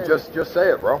 Can I chat? Just say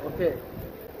it, bro. Okay.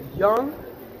 Young.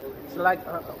 It's like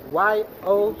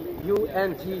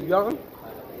Y-O-U-N-G. Young.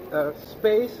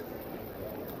 Space.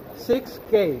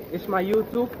 6K is my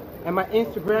YouTube, and my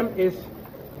Instagram is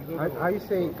how you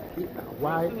say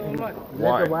Y?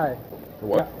 Letter Y.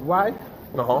 What? Yeah, Y.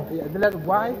 Yeah, the letter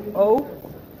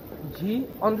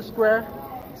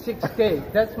Y-O-G_6K.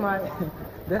 That's my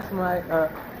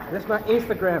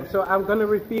Instagram. So I'm gonna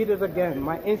repeat it again.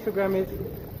 My Instagram is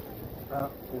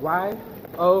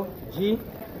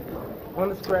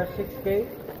Y-O-G_6K,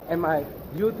 and my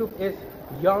YouTube is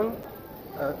young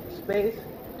space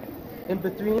in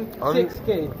between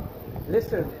 6K.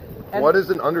 Listen. What is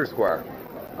an underscore?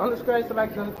 Underscore is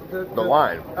like the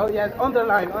line. Oh yeah, it's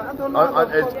underline. I don't know.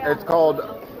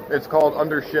 It's called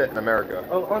under shit in America.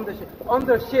 Oh, under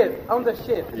shit.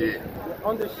 Yeah.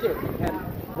 Under shit. And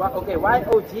okay,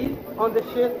 YOG under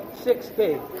shit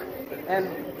 6K. And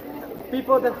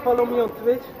people that follow me on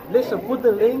Twitch, listen, put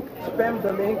the link, spam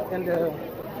the link in the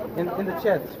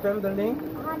chat. Spam the link.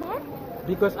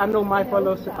 Because I know my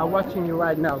followers are watching you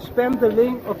right now. Spam the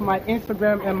link of my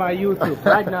Instagram and my YouTube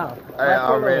right now.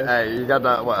 Hey, you got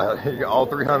that? Well, you got all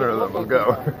 300 of them. Let's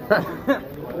go.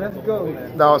 Let's go,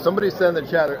 man. No, somebody said in the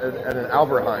chat at an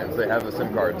Albert Heinz they have the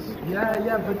SIM cards.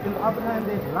 Yeah, but in Albert Heinz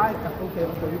they like. Okay,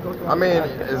 we go to. I mean,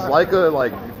 is Leica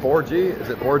like 4G? Is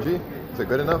it 4G? Is it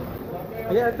good enough?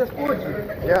 Yeah, it's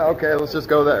 4G. Yeah, okay, let's just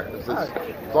go there. As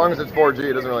long as it's 4G,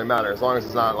 it doesn't really matter. As long as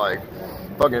it's not like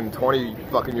fucking 20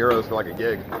 fucking euros for like a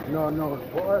gig. No.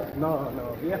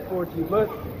 We have 4G, but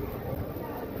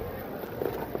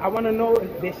I want to know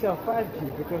if they sell 5G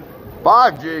because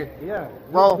 5G? Yeah.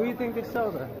 Well, do you think they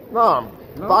sell that? No.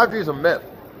 5G is a myth.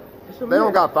 They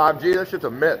don't got 5G. That shit's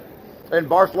a myth. In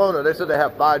Barcelona, they said they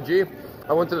have 5G.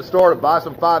 I went to the store to buy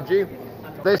some 5G.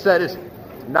 They said it's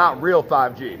not real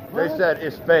 5G. What? They said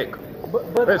it's fake.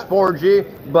 But it's 4G,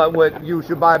 but you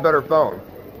should buy a better phone.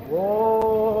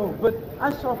 Whoa, but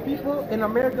I saw people in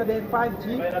America, they have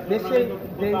 5G. They say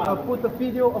they put a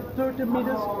video of 30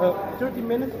 minutes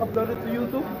uploaded to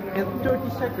YouTube in 30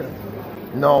 seconds.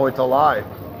 No, it's a lie.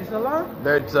 It's a lie?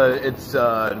 It's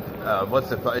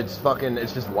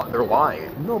just, they're lying.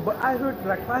 No, but I heard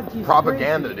like 5G is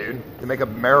propaganda, crazy. dude, to make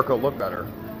America look better.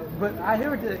 But I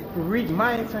heard that to read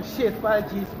minds and shit,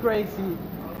 5G is crazy.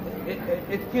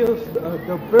 It kills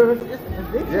the birds.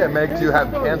 Yeah, it makes you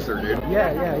have cancer, dude.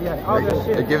 Yeah. All that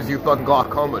shit. It gives you fucking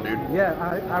glaucoma, dude. Yeah,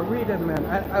 I read it, man.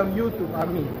 On YouTube, I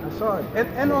saw it.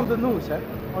 And on the news,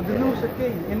 on the news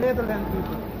again, in Netherlands,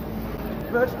 YouTube.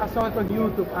 First, I saw it on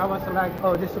YouTube. I was like,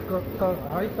 oh, this is a,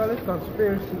 how you call it?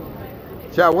 Conspiracy.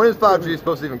 Chat, when is 5G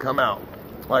supposed to even come out?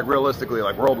 Like, realistically,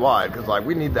 like, worldwide? Because, like,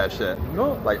 we need that shit.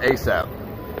 No. Like, ASAP.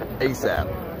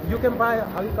 You can buy,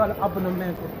 how you call it,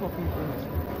 abonnement for fucking things.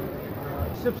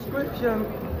 Subscription,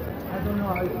 I don't know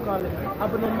how you call it,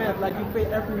 abonnement, like you pay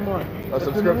every month. A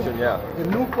subscription, yeah. The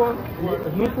new phone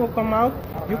come out,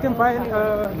 you can buy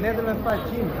Netherlands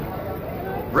 5G.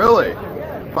 Really?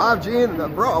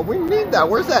 5G, bro, we need that.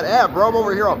 Where's that at, bro? I'm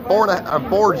over here on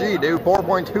 4G, dude,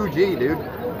 4.2G, dude.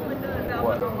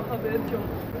 What?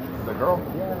 The girl?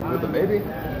 With the baby?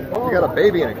 Oh. You got a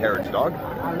baby in a carriage, dog.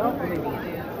 I love babies.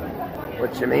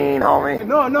 What you mean, homie?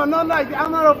 No, I'm not a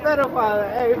pedophile.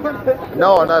 Hey.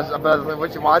 No, but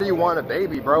why do you want a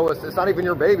baby, bro? It's not even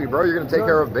your baby, bro. You're gonna take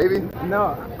care of a baby?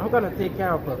 No, I'm gonna take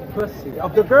care of a pussy.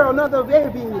 Of the girl, not the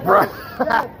baby. Bro.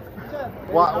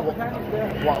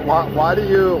 Why do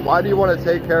you want to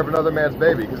take care of another man's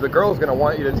baby? Because the girl's gonna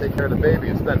want you to take care of the baby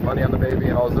and spend money on the baby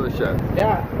and all this other shit.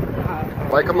 Yeah.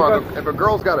 Like, come on, if a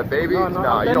girl's got a baby,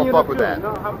 nah, you don't fuck with that.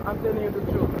 No, I'm telling you the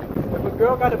truth. If a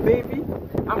girl got a baby,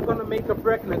 I'm gonna make her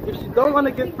pregnant. If she don't want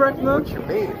to get pregnant, What you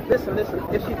mean? Listen.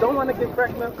 If she don't want to get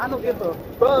pregnant, I don't give a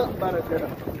fuck about a girl.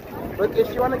 But if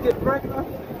she want to get pregnant,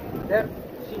 then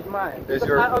she's mine. Because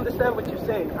I understand what you're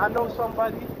saying. I know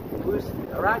somebody who's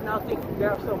right now taking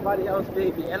care of somebody else's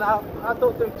baby, and I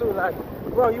told them too, like,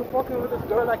 bro, you fucking with this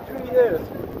girl like 3 years,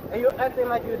 and you're acting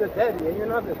like you're the daddy, and you're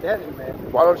not the daddy, man.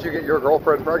 Why don't you get your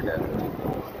girlfriend pregnant?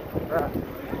 Right.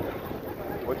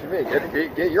 What you mean?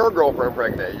 Get your girlfriend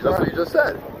pregnant. That's what you just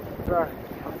said. Right.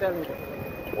 I'm telling you.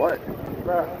 What?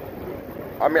 Right.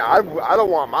 I mean, I don't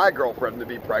want my girlfriend to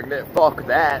be pregnant. Fuck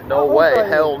that. No way.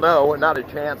 Hell no. Not a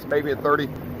chance. Maybe at 30.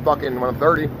 Fucking when I'm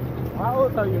 30. How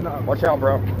old are you now? Watch out,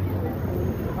 bro.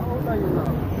 How old are you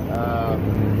now?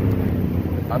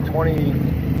 I'm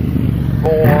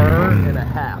 24 and a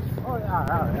half. Oh,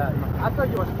 yeah. I thought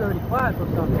you was 35 or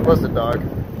something. Listen, dog.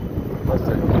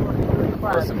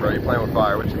 Listen, bro. You're playing with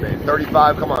fire. What you mean?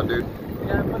 35? Come on, dude.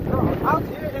 Yeah, but no, out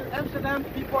here in Amsterdam,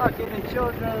 people are getting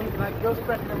children, like girls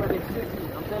pregnant when they're 60.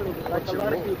 I'm telling you, like a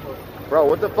lot of people. Bro,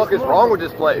 what the fuck is wrong with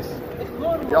this place? It's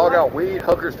normal. Y'all got weed,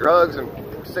 hookers, drugs, and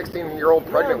 16-year-old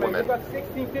pregnant women. You got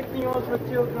 16, 15-year-olds with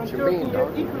children, What you mean,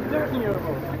 dog? even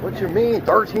 13-year-olds. What you mean?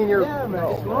 13 years? Yeah, man,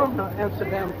 it's normal in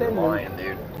Amsterdam, I'm telling you. Lying,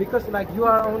 dude. Because like you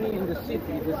are only in the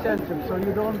city, the center, so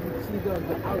you don't see the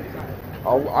outside.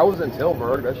 I was in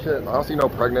Tilburg. That shit. I don't see no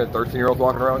pregnant 13-year-olds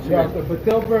walking around. Yeah, but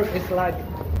Tilburg is like,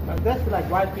 that's like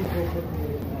white people.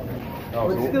 Oh,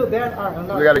 But still, there are a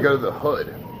lot. we got to go to the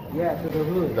hood. Yeah, to the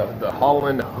hood. The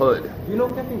Holland hood. You know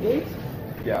Kevin Gates?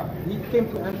 Yeah. He came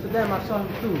to Amsterdam, I saw him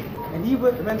too. And he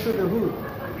went to the hood.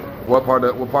 What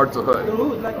part's the hood? The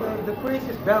hood, like the place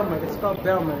is Belmer. It's called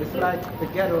Belmer. It's like the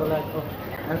ghetto like of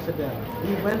Amsterdam.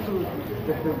 He went to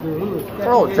the hood.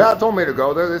 Bro, Chad told me to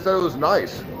go there. They said it was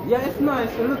nice. Yeah, it's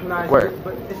nice. It looks nice. Where?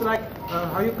 But it's like,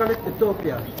 how you call it,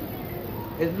 Utopia.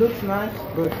 It looks nice,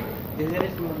 but it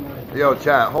is not nice. Yo,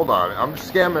 Chad, hold on. I'm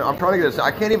scamming. I'm trying to get this. I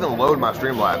can't even load my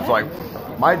Streamlabs. Like,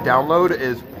 my download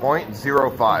is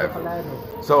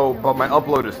 0.05. So, but my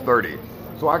upload is 30.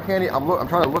 So I can't. I'm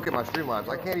trying to look at my Streamlabs.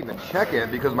 I can't even check it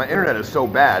because my internet is so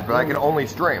bad. But I can only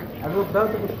stream.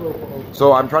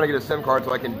 So I'm trying to get a SIM card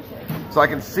so I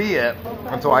can see it,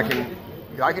 and so I can't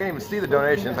even see the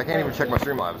donations. I can't even check my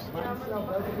Streamlabs.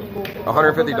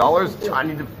 $150? I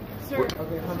need to. Sir,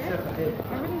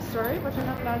 I'm really sorry, but you're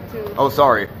not allowed to. Oh,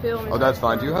 sorry. Film. Oh, that's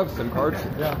fine. Do you have SIM cards?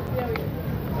 Yeah.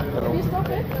 Can you stop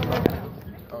it?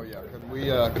 Oh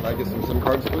yeah. Can I get some SIM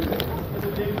cards, please?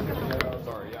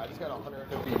 Sorry. Yeah, I just got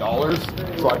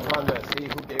 $150, so I'm trying to see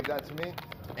who gave that to me.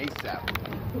 ASAP.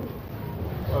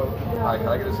 Hi, can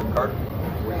I get a SIM card?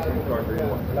 Which SIM card do you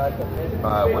want?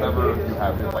 Whatever you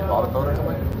have. Like Vodafone or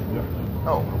something? Yeah.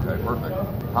 Oh, okay, perfect.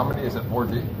 How many is it?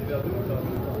 4G?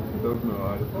 Don't know.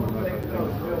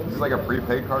 Is this like a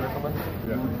prepaid card or something?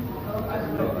 Yeah.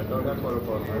 No, I don't have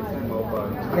Vodafone. I see mobile.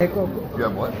 You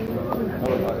have what? I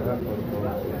have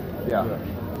Vodafone. Yeah.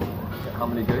 How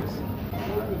many gigs?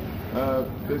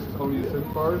 This is only a SIM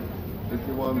card. If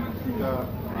you want Giga,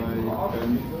 I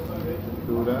can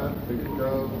do that. Take it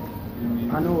out.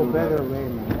 I know a better way,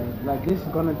 man. Like this is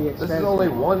gonna be expensive. This is only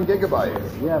 1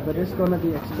 gigabyte. Yeah, but it's gonna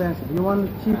be expensive. You want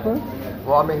it cheaper?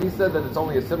 Well, I mean, he said that it's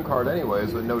only a SIM card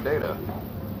anyways with no data.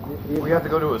 We have to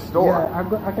go to a store. Yeah,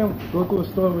 I can go to a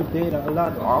store with data a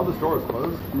lot. Are all the stores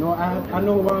closed? No, I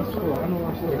know one store. I know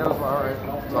one store. You know, all right.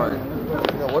 Sorry.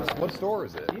 You know, what store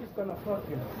is it? He's gonna fuck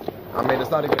you. I mean,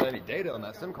 it's not even any data on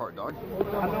that SIM card, dog.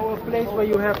 I know a place where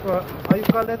you have, how you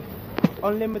call it?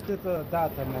 Unlimited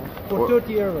data, man. For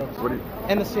 30 euros. What do you,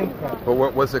 and a SIM card. but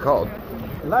what's it called?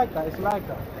 Leica, it's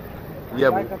Leica.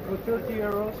 Yeah. Leica for 30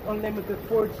 euros, unlimited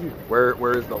 4G.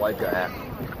 Where is the Leica at?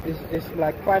 It's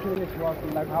like 5 minutes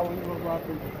walking, like how we were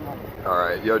walking. All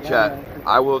right, yo, chat.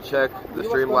 I will check the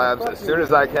Streamlabs as soon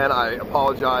as I can. I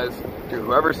apologize to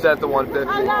whoever sent the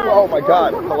 150. Oh my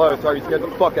God! Hello, sorry, you scared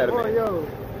the fuck out of me.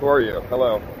 Who are you?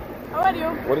 Hello. How are you?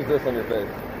 What is this on your face?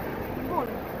 Moon.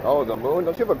 Oh, the moon.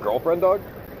 Don't you have a girlfriend, dog?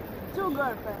 2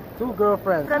 girlfriends. 2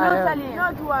 girlfriends. From Italy.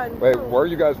 Not one. Wait, where are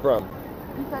you guys from?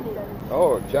 Italy.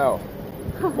 Oh, ciao.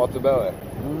 Molto bene.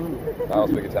 I don't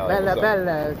speak Italian. Bella, so.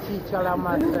 bella, ciccia la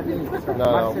Marcellina. No.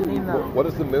 Marcellina. What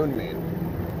does the moon mean?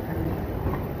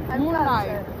 I'm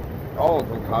Cancer. Oh,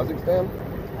 from Kazakhstan?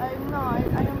 I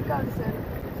am Cancer.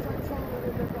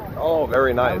 Oh,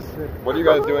 very nice. What are you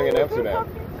guys doing in Amsterdam?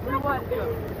 You want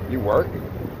to? You work?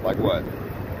 Like what?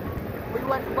 We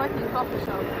went working coffee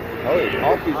shop. Oh,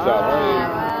 coffee shop.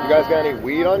 Hey, you guys got any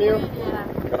weed on you? Yeah.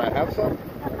 Can I have some?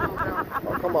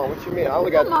 Oh, come on, what you mean? I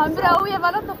only got... Come on, bro, we have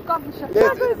a lot of coffee shops.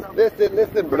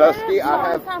 Listen, Brusky,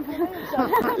 I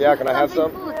have... Yeah, can I have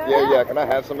some? Yeah, can I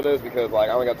have some of this? Because, like,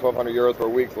 I only got 1,200 euros for a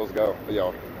week, so let's go.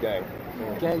 Yo, gang.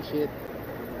 Gang shit.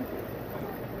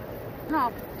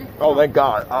 No. Oh, thank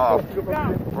God. Oh, Bro,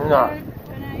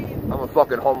 I'm a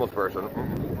fucking homeless person.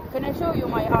 can I show you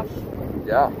my ash?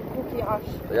 Yeah. Cookie ash.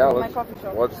 Yeah, My coffee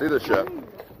shop. let's see this shit.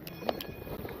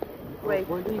 Wait.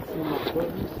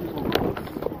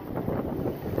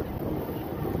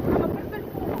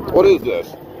 What is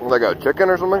this? Like a chicken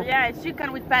or something? Yeah, it's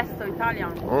chicken with pesto,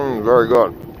 Italian. Very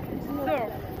good.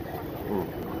 So,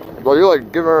 Well, you're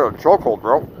like giving her a chokehold,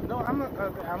 bro. No, I'm not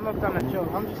gonna chill.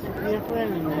 I'm just being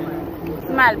friendly,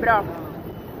 man. smell, bro.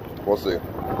 We'll see.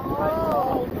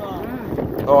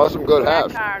 Oh, that's some good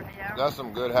hash. Card, yeah. That's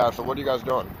some good hash. So what are you guys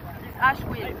doing? It's ash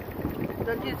weed.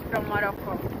 That is from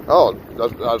Morocco. Oh,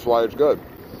 that's why it's good.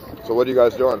 So what are you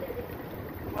guys doing?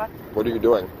 What? What are you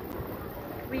doing?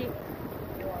 Weed.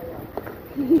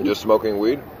 Just smoking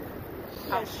weed?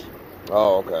 Ash.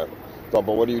 Oh, okay. So,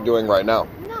 but what are you doing right now?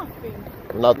 Nothing.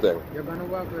 Nothing. You're gonna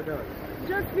work with us.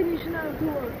 Just finishing our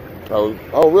tour.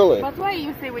 Oh, really? But why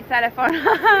you say with telephone?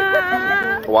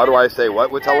 Why do I say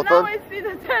what with telephone? Now I see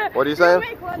the telephone. What are you saying?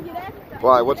 make one direct.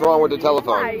 Why? What's wrong with the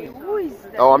telephone? Why? Who is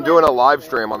that? Oh, I'm doing a live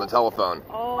stream on the telephone.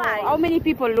 Oh, how many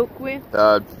people look with?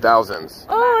 Thousands.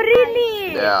 Oh,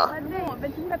 really? Yeah.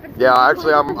 Yeah,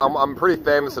 actually, I'm pretty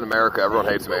famous in America. Everyone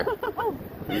hates me.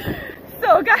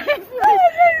 So, guys.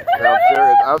 Yeah, I'm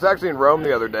serious. I was actually in Rome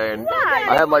the other day, and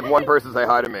I had like one person say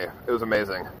hi to me. It was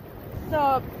amazing.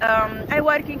 So, I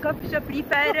work in coffee shop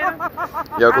repair.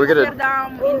 Yeah, we get it.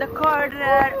 Amsterdam, in the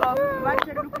corner of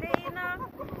Waterloo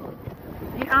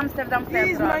in Amsterdam Central.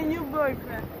 He's my new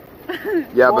boyfriend.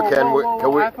 Yeah, but can we?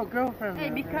 I have a girlfriend. Hey,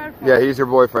 be careful. Yeah, he's your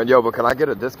boyfriend. Yo, but can I get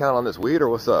a discount on this weed or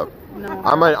what's up?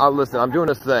 No. Listen. I'm doing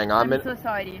this thing. I'm so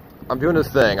sorry. I'm doing this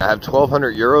thing. I have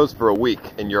 1,200 euros for a week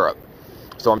in Europe,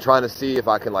 so I'm trying to see if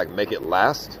I can like make it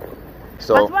last.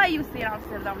 So. But why you stay in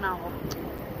Amsterdam now?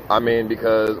 I mean,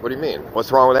 because what do you mean?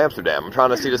 What's wrong with Amsterdam? I'm trying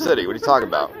to see the city. What are you talking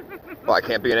about? Well, I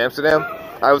can't be in Amsterdam.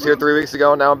 I was here 3 weeks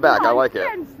ago. Now I'm back. I like it.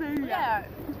 Yeah.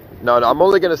 No, I'm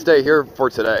only gonna stay here for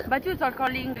today. But you talk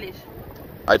only English.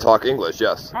 I talk English.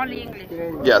 Yes. Only English.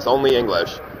 Yes, only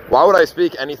English. Why would I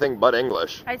speak anything but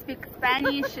English? I speak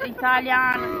Spanish,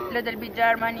 Italian, little bit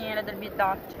German, a little bit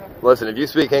Dutch. Listen, if you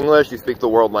speak English, you speak the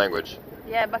world language.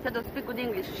 Yeah, but I don't speak good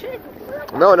English. Shit.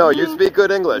 No, you speak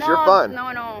good English. You're fine.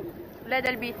 No.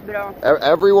 Little bit, bro.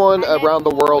 Everyone around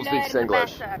the world speaks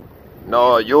English.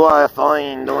 No, you are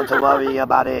fine. Don't worry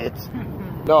about it.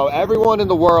 No, everyone in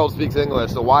the world speaks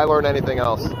English, so why learn anything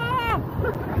else?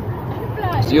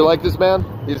 Do you like this man?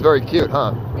 He's very cute,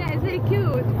 huh? Yeah, he's very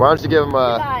cute. Why don't you give him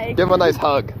a nice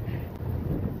hug?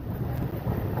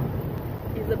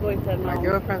 He's the boyfriend now. My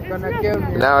girlfriend's gonna kill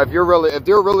me. Now, if you're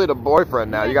really the boyfriend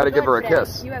now, you got to give her a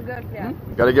kiss. You have girlfriend.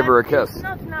 You got to give her a kiss. It's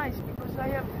not nice because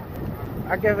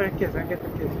I give her a kiss. I get the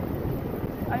kiss.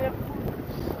 I have.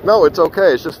 No, it's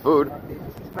okay. It's just food.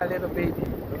 It's my little baby.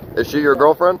 Is she your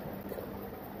girlfriend?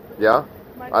 Yeah?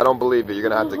 I don't believe you. You're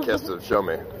going to have to kiss to show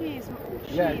me.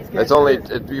 It's only,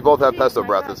 you both have pesto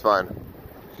breath. It's fine.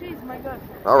 She's my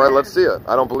girlfriend. All right, let's see it.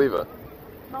 I don't believe it.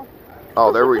 No.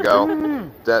 Oh, there we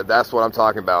go. That's what I'm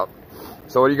talking about.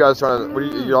 So what are you guys trying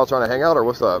to, you all trying to hang out or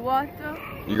what's up? What?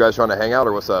 You guys trying to hang out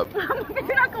or what's up?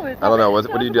 I don't know. What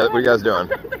are you guys doing?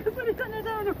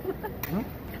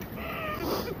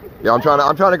 Yeah, I'm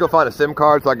trying to go find a SIM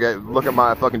card so I can look at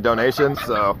my fucking donations.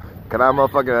 So can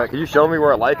you show me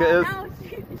where Leica is? Now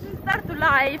start to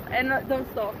live and don't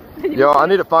stop. Yo, I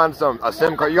need to find a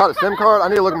SIM card. You got a SIM card? I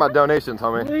need to look at my donations,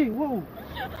 homie. Hey, whoa.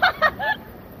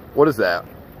 What is that?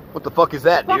 What the fuck is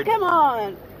that, dude? Come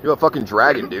on. You're a fucking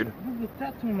dragon, dude. Look at the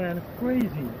tattoo, man. It's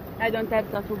crazy. I don't have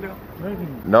tattoo, bro. Really?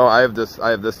 No, I have this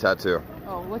tattoo.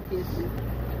 Oh, what is it?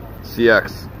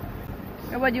 CX.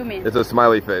 What do you mean? It's a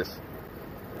smiley face.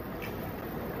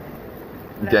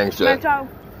 Gang shit. Ciao.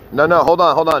 No, hold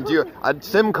on. Do you a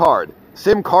SIM card?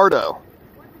 SIM cardo.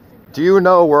 Do you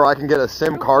know where I can get a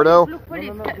SIM cardo? Look,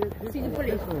 police. See the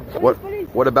police.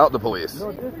 What about the police?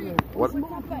 What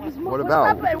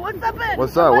about? What's up?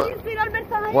 What's up?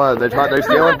 What?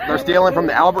 They're stealing from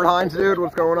the Albert Heinz, dude.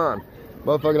 What's going on?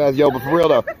 Motherfucking ass, yo, but for real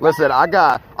though, listen, I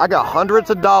got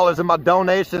hundreds of dollars in my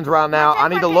donations right now. I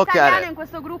need to look at it.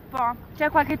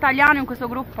 C'è qualche italiano in questo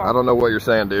gruppo? I don't know what you're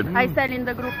saying, dude. I tell in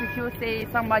the group if you say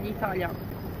somebody Italian.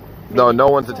 No, no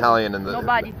one's Italian in the.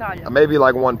 Nobody Italian. Maybe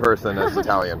like one person is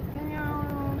Italian.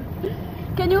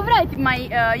 Can you write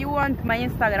my? You want my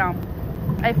Instagram?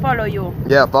 I follow you.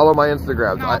 Yeah, follow my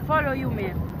Instagram. No, I follow you,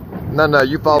 man. No,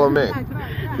 you follow me.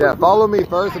 Yeah, follow me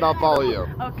first and I'll follow you.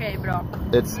 Okay, bro.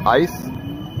 It's Ice.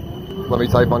 Let me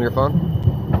type on your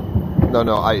phone.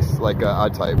 No, Ice. Like I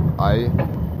type.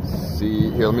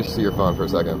 I-C. Here, let me see your phone for a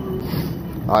second.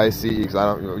 I-C-E, because I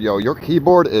don't. Yo, your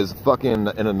keyboard is fucking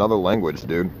in another language,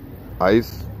 dude.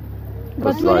 Ice.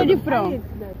 But where are you from?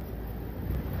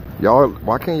 Y'all,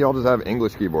 why can't y'all just have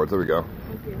English keyboards? There we go.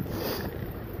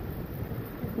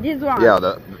 This one? Yeah,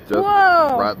 just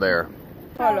Whoa. right there.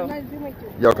 Follow.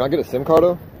 Yo, can I get a SIM card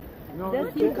though?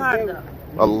 The SIM card.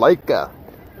 A Leica.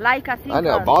 Like a SIM I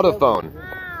know, card. Vodafone.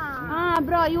 Ah,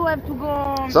 bro, you have to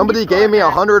go. Somebody gave me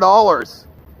 $100.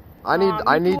 I need.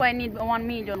 I need 1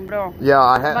 million, bro.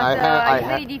 Yeah, It's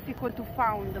very difficult to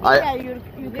find.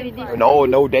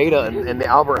 No data in the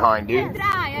Albertheim, dude.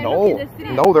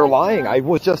 No, they're lying. I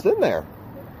was just in there.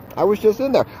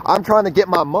 I'm trying to get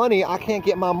my money. I can't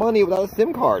get my money without a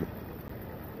SIM card.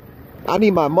 I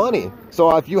need my money.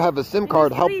 So if you have a SIM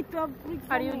card, help.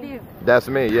 Are you this? That's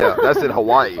me. Yeah, that's in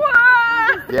Hawaii.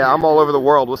 Yeah, I'm all over the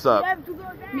world. What's up?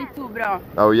 Me too, bro.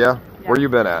 Oh yeah? Where you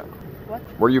been at? What?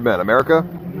 Where you been? America?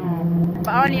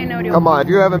 But only in Europe. Come on, if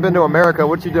you haven't been to America,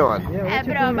 what you doing?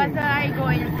 Bro, but I go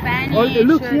in Spanish,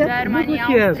 look, Germany, look,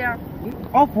 yes. Austria.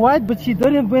 Off-white, but she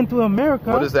didn't went to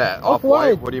America. What is that?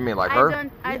 Off-white? What do you mean, like her?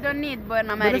 I don't need born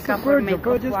America for me.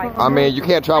 I mean, you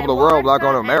can't travel the world without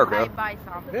going to America. I buy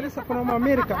something. There is a from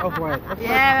America off-white.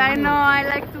 Yeah, I know. I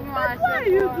like too much. Why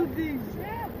you do this?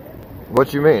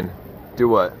 What you mean? Do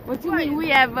what? What you mean? We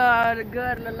have a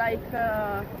girl like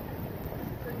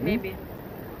maybe.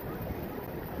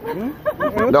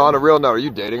 No, on a real note, are you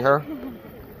dating her?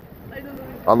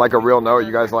 On like a real note, are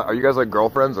you guys like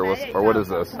girlfriends or what is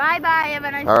this? Bye bye. Have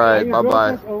a nice All right, day. bye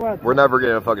bye. We're never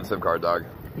getting a fucking SIM card, dog.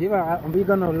 Yeah, we're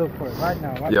gonna look for it right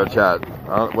now. Yo, chat.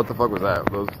 What the fuck was that?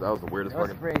 That was the weirdest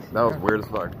fucking. That was weird as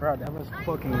fuck. Bro, that was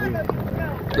fucking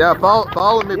weird. Yeah,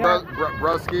 follow me,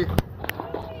 broski.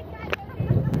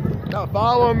 No,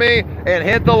 follow me and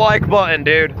hit the like button,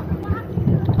 dude.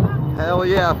 Hell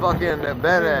yeah, fucking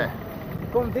bene.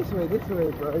 Come this way,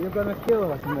 bro. You're gonna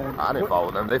kill us, man. I didn't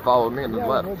follow them. They followed me and then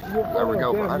left. There we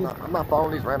go. I'm not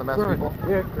following these random ass people.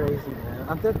 They're crazy,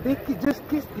 man. They just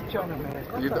kissed each other, man.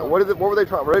 What were they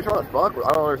trying? Were they trying to fuck?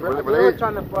 I don't understand. They were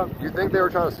trying to fuck. You think they were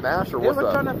trying to smash or what's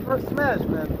up? They were trying to first smash,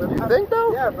 man. But You think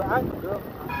though? Yeah, but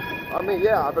I mean,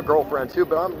 yeah, I have a girlfriend too,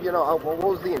 but what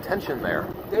was the intention there?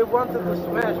 They wanted to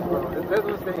smash, bro. That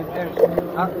was the intention.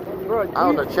 Bro, I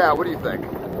don't know, chat. What do you think?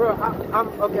 Bro, I'm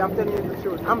telling you the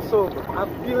truth. I'm sober. I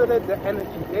feel that the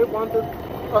energy. They wanted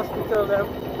us to tell them,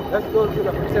 let's go to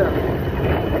the hotel.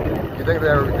 You think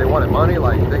they wanted money?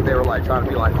 Like, you think they were like trying to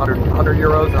be like 100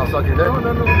 euros and I'll suck your dick?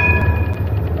 No.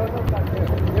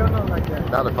 They're not like that.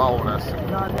 Now they're following us.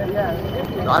 Yeah.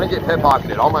 No, I didn't get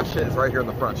pickpocketed. All my shit is right here in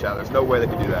the front, chat. There's no way they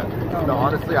could do that. No,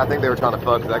 honestly, I think they were trying to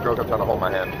fuck because that girl kept trying to hold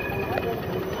my hand.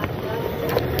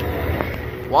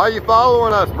 Why are you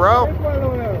following us, bro?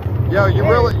 Yo, you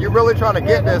really trying to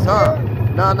get this, huh?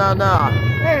 Nah. No,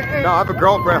 I have a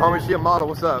girlfriend, homie. She a model.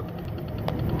 What's up?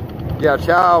 Yeah,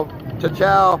 ciao.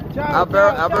 Ciao.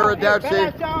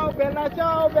 Arrivederci.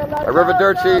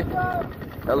 Arrivederci.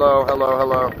 Hello.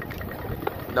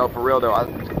 No, for real though.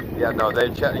 They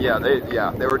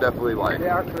were definitely like. They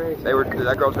are crazy.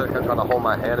 That girl kept trying to hold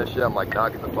my hand and shit. I'm like, nah,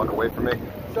 get the fuck away from me.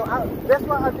 So that's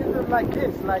why I did it like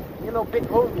this, like, big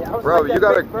homie. I was Bro, like you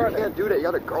can't do that. You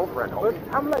got a girlfriend, homie.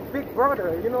 But I'm like big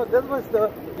brother, that was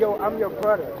I'm your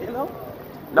brother,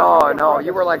 No,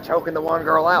 you were like choking the one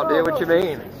girl out, dude. What you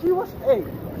mean? She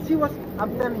was,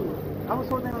 I'm telling you, I was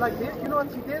holding like this. You know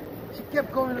what she did? She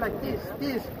kept going like this.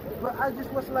 But I just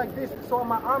was like this. So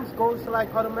my arms goes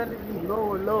like automatically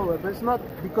lower. But it's not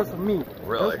because of me.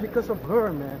 Really? It's because of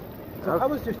her, man. So I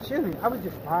was just chilling. I was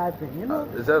just vibing,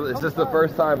 Is this the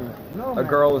first time a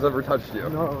girl has ever touched you?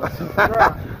 No.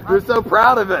 You're so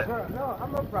proud of it. No,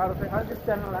 I'm not proud of it. I'm just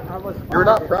telling like I was vibing. You're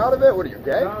not proud of it? What are you,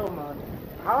 gay? No, man.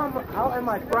 How am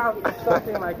I proud of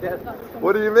something like that?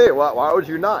 What do you mean? Why would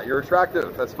you not? You're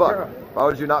attractive. That's fuck. Bro. Why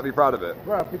would you not be proud of it?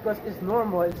 Bro, because it's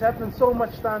normal. It's happened so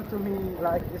much time to me,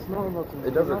 like it's normal to me.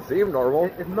 It doesn't seem normal.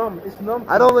 It's normal.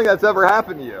 I don't think that's ever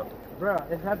happened to you. Bro,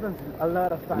 it happens a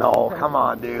lot of times. No, come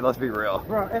on, dude. Let's be real.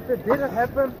 Bro, if it didn't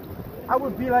happen, I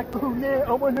would be like, oh man,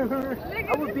 I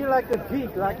would be like a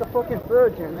geek, like a fucking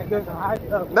virgin, like a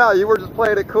hyped up. No, you were just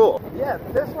playing it cool. Yeah,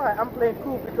 that's why I'm playing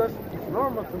cool, because it's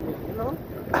normal to me,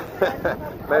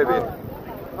 Maybe.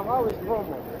 I'm always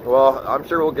normal. Well, I'm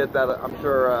sure we'll get that. I'm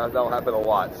sure that'll happen a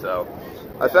lot. So,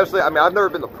 especially, I've never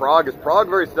been to Prague. Is Prague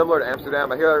very similar to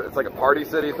Amsterdam? I hear it's like a party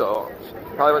city, so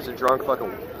probably a bunch of drunk,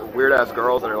 fucking weird ass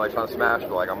girls that are like trying to smash.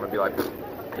 But like, I'm gonna be like,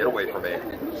 Get away from me.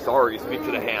 Sorry, speak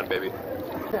to the hand, baby.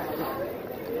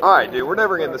 Alright, dude, we're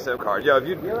never getting the SIM card. Yo, if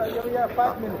you... Yeah,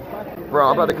 5 minutes. Bro,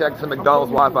 I'm about to connect to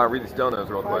McDonald's Wi-Fi and read these donuts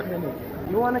real quick. 5 minutes.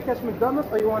 You want to catch McDonald's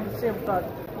or you want the SIM card?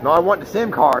 No, I want the SIM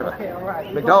card. Okay,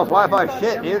 alright. McDonald's Wi-Fi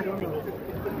shit, dude.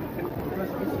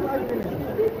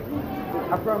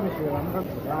 I promise you, I'm not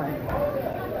lying.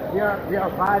 We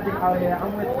are vibing out here.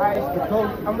 I'm with Ice, the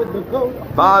goat. I'm with the goat.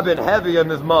 Vibing heavy in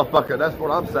this motherfucker, that's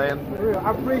what I'm saying. For real,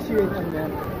 I appreciate you,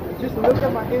 man. Just look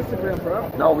at my Instagram, bro.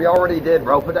 No, we already did,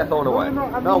 bro. Put that phone away.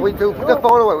 No, we do. Put the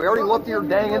phone away. We already looked at your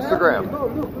dang Instagram. No,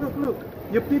 look.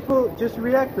 Your people just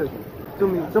reacted to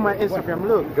me, to my Instagram.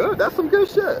 Look. Good. That's some good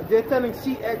shit. They're telling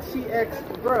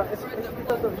CX, bro. It's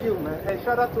because of you, man. Hey,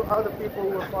 shout out to all the people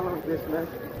who are following this, man.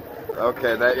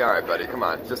 Okay, all right, buddy. Come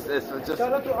on. Just Shout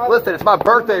out to all listen. It's my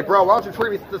birthday, bro. Why don't you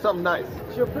treat me to something nice?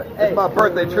 It's my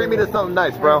birthday. Treat me to something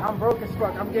nice, bro. I'm broke as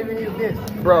fuck. I'm giving you this,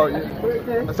 bro.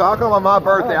 So how come on my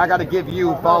birthday I got to give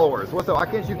you followers? What's up? Why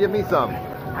can't you give me some?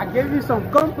 I gave you some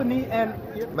company and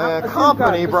man,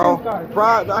 company, bro.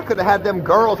 Bro, I could have had them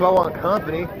girls if I want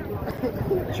company.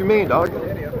 What you mean, dog?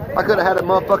 I could have had a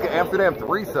motherfucking Amsterdam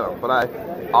threesome, but I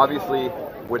obviously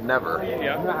would never.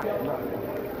 Yeah.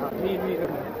 Me.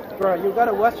 Bro, you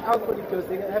gotta watch out for because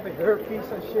they have a herpes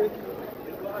and shit.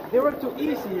 They were too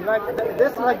easy. Like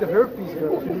that's like the herpes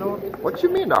girls, you know. What you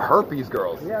mean the herpes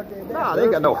girls? Yeah, nah, they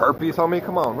ain't got no herpes on me.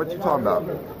 Come on, what you talking about?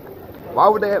 Why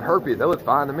would they have herpes? They look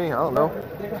fine to me. I don't know.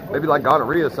 Maybe like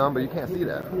gonorrhea or something, but you can't see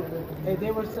that. Hey,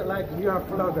 they were like, you are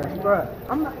vloggers, bro.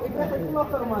 I'm not.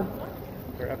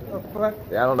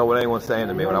 Yeah, I don't know what anyone's saying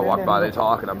to me when I walk by. They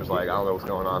talk, and I'm just like, I don't know what's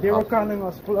going on. They were calling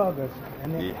us vloggers.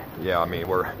 Yeah, I mean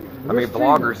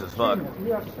vloggers as fuck.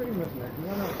 We are streamers, man. We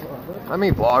are not vloggers. I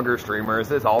mean vloggers,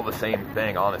 streamers. It's all the same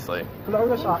thing, honestly.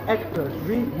 Vloggers are actors.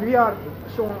 We are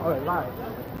showing our lives.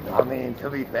 I mean,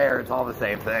 to be fair, it's all the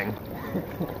same thing.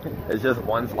 It's just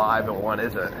one's live and one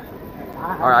isn't.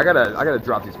 Alright, I gotta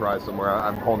drop these fries somewhere.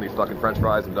 I'm holding these fucking french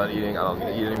fries. I'm done eating. I don't need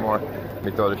to eat anymore. Let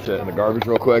me throw this shit in the garbage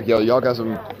real quick. Yo, y'all got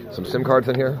some SIM cards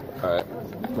in here? Alright,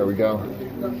 there we go.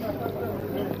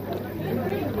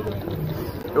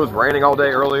 It was raining all day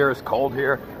earlier. It's cold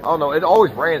here. I don't know. It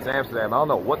always rains in Amsterdam. I don't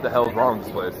know what the hell's wrong with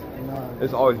this place. No.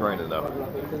 It's always raining though.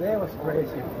 Today was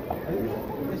crazy.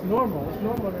 It's normal. It's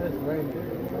normal that it's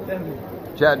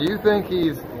raining. Chad, do you think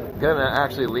he's gonna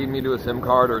actually lead me to a SIM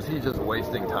card, or is he just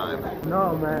wasting time?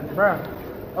 No, man, bro.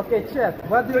 Okay, chat.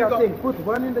 What do y'all think? Put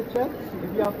 1 in the chat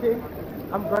if y'all think.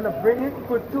 I'm gonna bring it.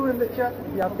 Put 2 in the chat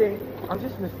if y'all think. I'm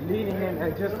just misleading him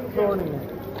and just trolling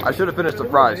him. I should have finished the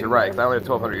fries. You're right. Cause I only had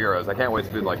 1,200 euros. I can't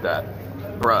waste food like that,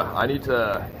 bruh. I need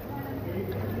to.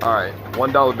 All right,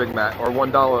 $1 Big Mac or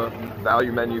 $1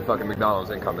 value menu fucking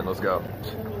McDonald's incoming. Let's go.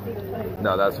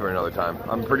 No, that's for another time.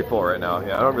 I'm pretty full right now.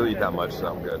 Yeah, I don't really eat that much, so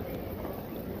I'm good.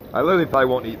 I literally probably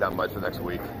won't eat that much the next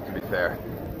week, to be fair,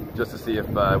 just to see if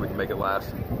we can make it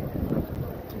last.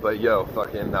 But yo,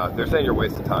 fucking, they're saying you're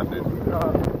wasting time, dude.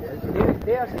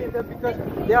 They are saying that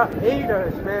because they are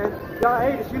haters, man. Y'all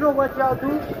haters. You know what y'all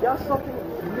do? Y'all sucking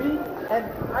me and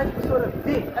I sort of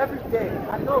dick every day.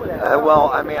 I know that.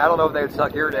 Well, I mean, I don't know if they would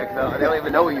suck your dick, though. They don't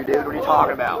even know you, dude. What are you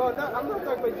talking about? No, I'm not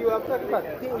talking about you. I'm talking about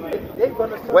them. They're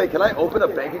gonna suck. Wait, can I open a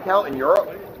bank account in Europe?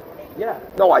 Yeah.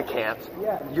 No, I can't.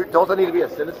 Yeah. Don't I need to be a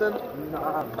citizen?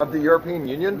 Nah. Of the European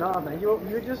Union? No, man.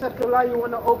 You just have to lie. You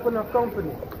want to open a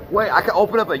company. Wait, I can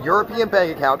open up a European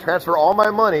bank account, transfer all my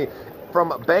money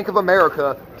from Bank of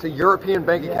America to European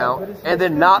bank account, and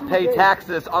then not pay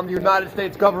taxes on the United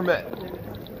States government.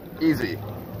 Easy.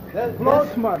 That's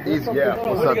smart. Easy, yeah.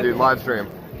 What's up, dude? Live stream.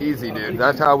 Easy, dude.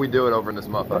 That's how we do it over in this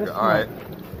motherfucker. All right.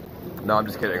 No, I'm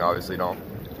just kidding. Obviously, don't.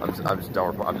 I'm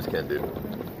just kidding, dude.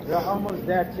 We're almost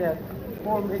there, chat.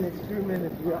 4 minutes, 3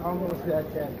 minutes. We're almost there,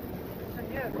 chat.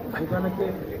 We're gonna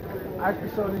give Ice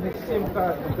Poseidon his SIM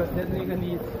card because that nigga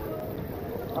needs.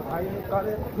 How you call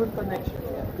it? Good connection.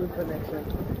 Yeah, good connection.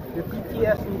 The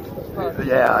PTS needs to start.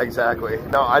 Yeah, exactly.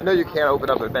 No, I know you can't open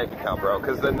up a bank account, bro,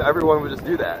 because then everyone would just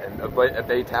do that and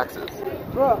evade taxes.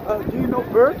 Bro, do you know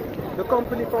Bird, the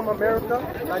company from America,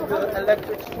 like the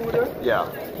electric scooter? Yeah.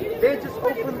 They just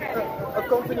opened a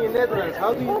company in Netherlands.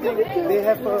 How do you think they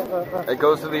have a It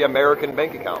goes to the American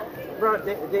bank account. Bro,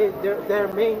 their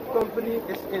main company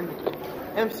is in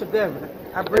Amsterdam.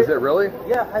 Is it really?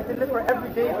 Yeah, I deliver every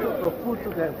day food to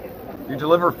them. You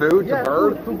deliver food to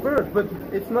Bird? Yeah, to Bird, but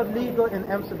it's not legal in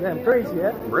Amsterdam. Crazy,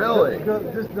 yeah? Really?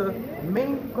 The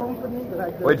main company that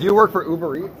I do. Wait, do you work for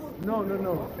Uber Eats? No.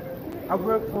 I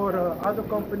work for other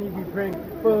company. We bring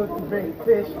food, we bring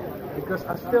fish, because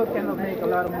I still cannot make a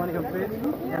lot of money on fish.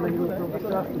 And I use YouTube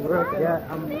stuff to work. Yeah,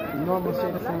 I'm a normal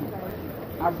citizen.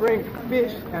 I bring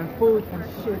fish and food and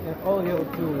shit and oil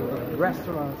to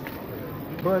restaurants.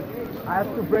 But I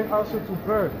have to bring also to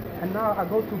Bern. And now I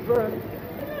go to Bern,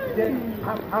 then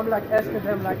I'm like asking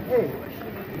them like, hey,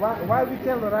 why we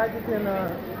can't ride it in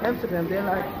Amsterdam? They're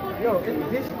like, yo,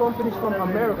 this company's from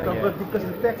America, but because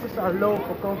the taxes are low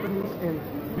for companies in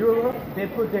Europe, they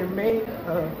put their main,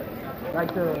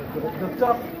 like the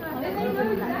top.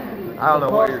 I don't know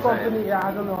what you're saying. Yeah,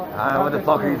 I don't know. What the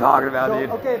fuck are you talking about, So, dude?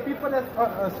 okay, people that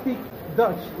speak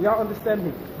Dutch, y'all understand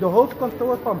me. The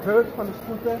hoofdkantoor van Bird van de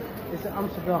scooter is in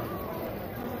Amsterdam.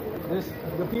 Dus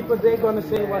the people, they're gonna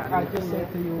say what I just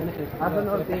said to you. I don't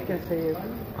know if they can say it.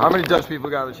 How many Dutch people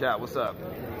got in the chat? What's up?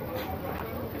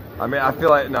 I mean, I feel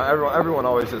like no, everyone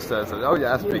always just says, "Oh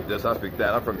yeah, I speak this, I speak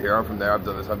that. I'm from here, I'm from there. I've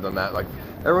done this, I've done that." Like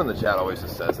everyone in the chat always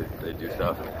just says they do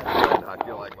stuff. And I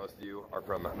feel like most of you are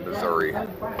from Missouri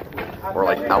or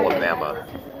like Alabama.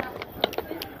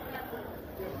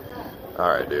 All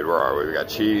right, dude, where are we? We got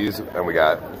cheese and we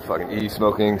got fucking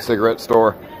e-smoking cigarette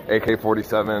store,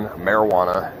 AK-47,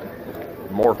 marijuana,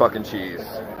 more fucking cheese,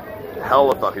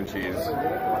 hella fucking cheese,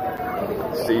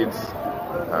 seeds.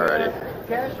 Alrighty.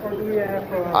 Cash or do we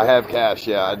have? I have cash,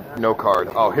 yeah, no card.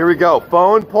 Oh, here we go.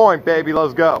 Phone point, baby,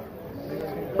 let's go.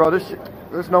 Bro,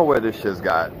 there's no way this shit's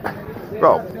got,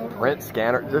 bro, print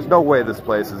scanner. There's no way this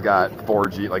place has got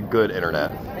 4G, like good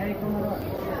internet.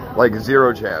 Like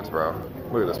zero chance, bro.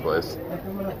 Look at this place.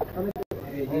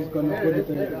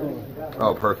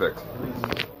 Oh, perfect.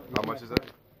 How much is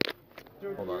it?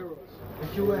 Hold on.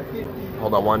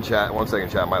 Hold on, one second,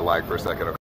 chat might lag for a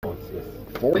second.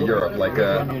 Okay. Europe, like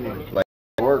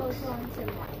it works.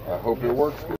 I hope it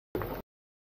works.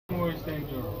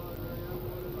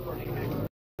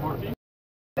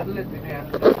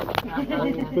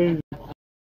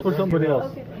 For somebody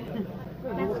else.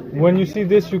 When you see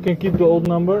this, you can keep the old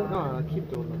number. No, I keep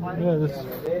the old number. Yeah, this.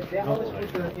 They also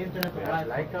put the internet to buy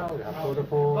Leica, we have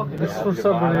Vodafone. This is for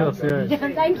somebody else. Yeah.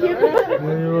 Thank you.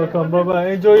 You're welcome. Bye bye.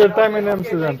 Enjoy your time in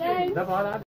Amsterdam.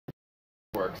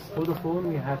 Works. Vodafone,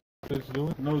 we have.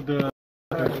 No, the.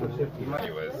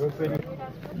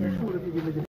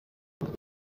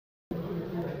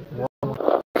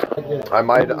 I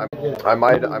might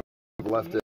have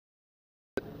left it.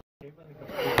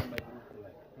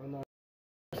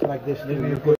 Like this,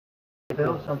 you could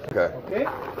tell something. Okay. Okay?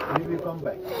 We will come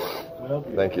back. Well,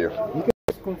 Thank you. You can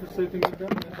conversating with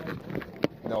them.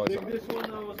 No, it's This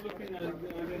one I was looking at.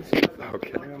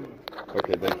 okay.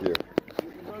 Okay, thank you.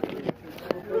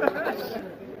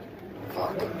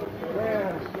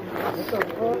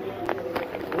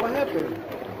 what happened?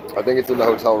 I think it's in the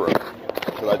hotel room.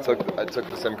 Cause I took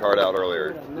the SIM card out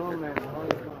earlier. No, man.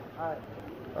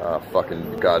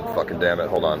 Fucking god, fucking damn it.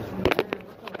 Hold on.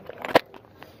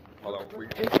 Hold on.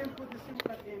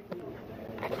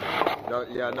 No,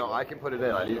 yeah, no, I can put it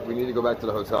in. We need to go back to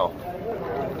the hotel.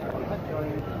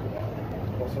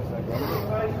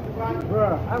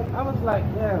 Bro, I was like,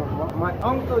 yeah, my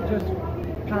uncle just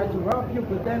tried to rob you,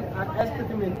 but then I asked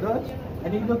him in Dutch,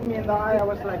 and he looked me in the eye. I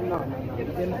was like, no.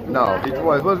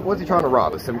 What's he trying to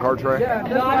rob? A SIM card tray? Yeah,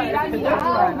 that's right.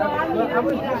 I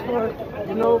was just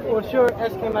for sure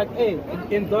asking like, hey,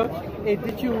 in Dutch, hey,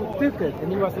 did you tip it?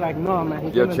 And he was like, no, man.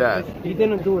 He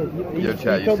didn't do it. Yo,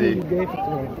 chat, you see? You gave it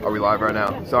to him. Are we live right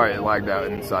now? Sorry, it lagged out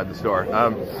inside the store.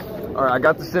 All right, I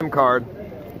got the SIM card.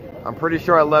 I'm pretty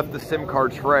sure I left the SIM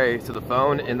card tray to the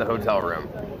phone in the hotel room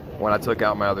when I took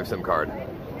out my other SIM card.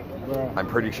 Right. I'm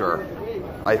pretty sure.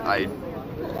 I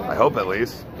hope at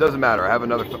least. Doesn't matter. I have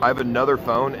another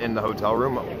phone in the hotel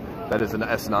room that is an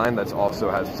S9 that also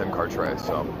has a SIM card tray.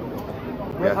 So.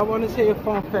 Well, I want to say a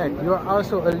fun fact. You're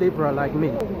also a Libra like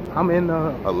me. I'm in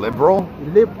a liberal?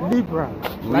 Libra.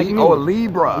 Like me. Oh, a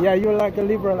Libra. Yeah, you're like a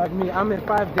Libra like me. I'm in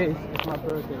 5 days. It's my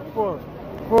birthday. 4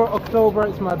 October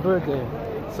is my birthday.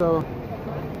 So,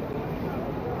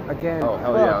 again. Oh,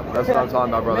 hell yeah. That's what I'm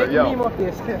talking about, brother.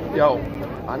 Yo,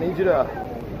 I need you to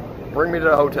bring me to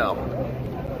the hotel.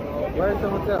 Where's the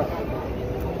hotel?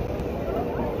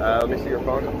 Let me see your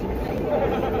phone.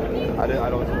 I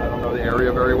don't know the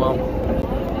area very well.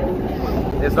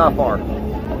 It's not far. Do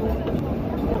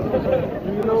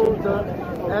you know the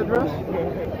address?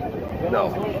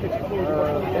 No.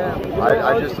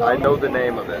 Yeah. I know the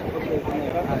name of it.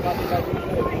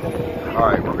 All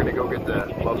right, we're gonna go get the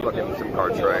motherfucking SIM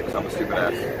card tray because I'm a stupid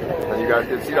ass. And you guys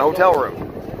can see the hotel room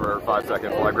for 5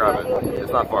 seconds while I grab it.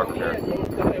 It's not far from here.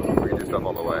 We can do stuff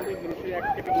on the way.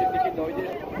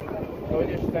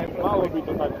 Malo by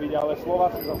to tak byť, ale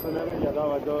Slováci zase nevedia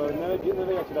dávať,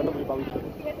 nevedia ti dať dobrý balíček.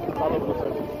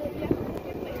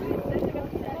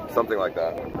 Something like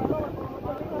that.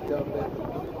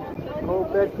 Go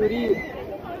back to read.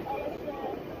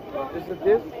 Is it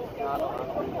this?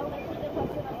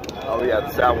 Oh yeah,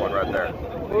 it's that one right there.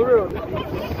 For real?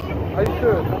 Are you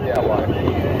sure? Yeah, why?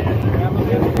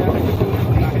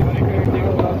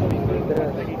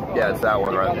 Yeah, it's that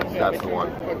one right there. That's the one.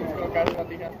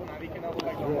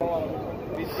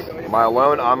 Am I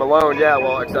alone? I'm alone, yeah,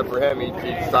 well, except for him. He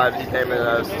decided he came in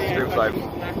as stream snipe.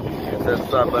 Said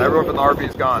stuff, but everyone from the RV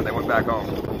is gone. They went back home.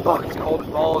 Fuck, it's cold as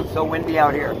balls. It's so windy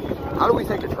out here. How do we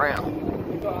take the tram?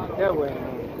 Yeah, way.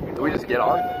 Do we just get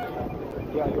on?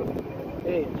 Yeah.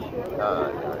 Hey.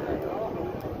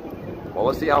 Well,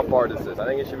 let's see how far this is. I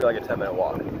think it should be like a 10-minute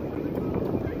walk.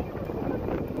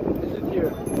 Is it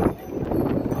here?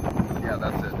 Yeah,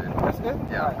 that's it, dude. That's it?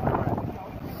 Yeah.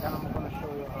 Alright. Then I'm gonna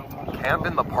show you how much. Camp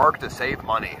in the park to save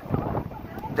money.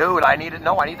 Dude, I need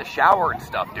the shower and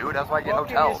stuff, dude. That's why I get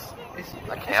hotels.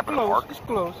 I camp in the park. It's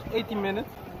close. 80 minutes.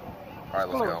 Alright,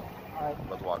 let's go. Alright.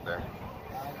 Let's walk there.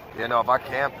 You know, if I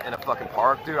camp in a fucking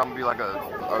park, dude, I'm gonna be like an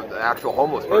actual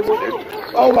homeless person, dude.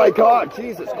 Oh my god,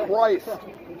 Jesus Christ!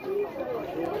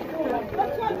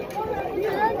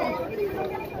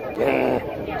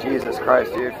 Yeah, Jesus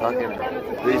Christ, dude, fucking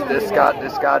this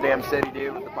goddamn city,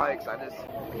 dude, with the bikes. I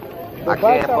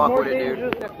can't fuck with it,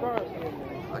 dude.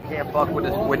 I can't fuck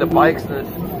with the bikes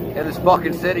in this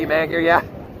fucking city, man.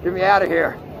 Get me out of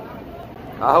here.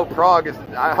 I hope Prague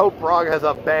has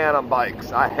a ban on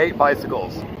bikes. I hate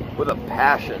bicycles with a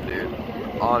passion, dude.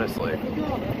 Honestly.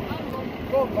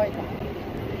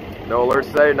 No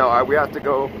alerts today? No, we have to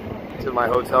go to my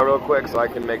hotel real quick so I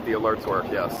can make the alerts work.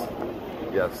 Yes.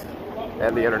 Yes.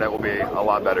 And the internet will be a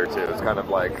lot better too. It's kind of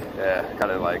like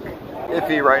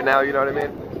iffy right now, you know what I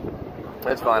mean?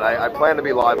 It's fine. I plan to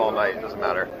be live all night, it doesn't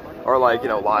matter. Or like, you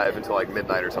know, live until like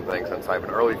midnight or something, since I have an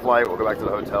early flight. We'll go back to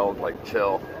the hotel, like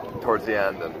chill towards the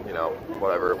end and, you know,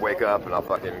 whatever, wake up and I'll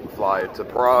fucking fly to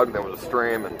Prague, then we'll just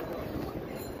stream and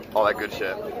all that good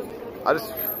shit.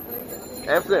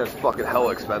 Amsterdam is fucking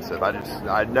hella expensive.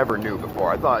 I never knew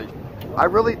before. I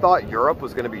really thought Europe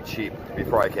was gonna be cheap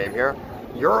before I came here.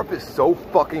 Europe is so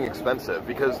fucking expensive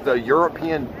because the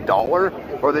European dollar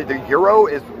or the euro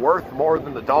is worth more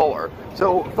than the dollar.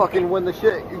 So fucking when the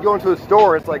shit, you go into a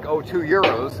store, it's like, oh, 2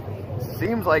 euros.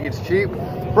 Seems like it's cheap.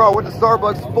 Bro, went to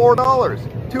Starbucks,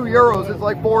 $4. 2 euros is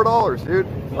like $4, dude.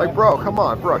 Like, bro, come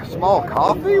on, bro. Small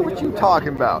coffee? What you talking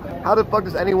about? How the fuck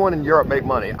does anyone in Europe make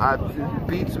money? It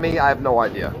beats me. I have no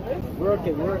idea.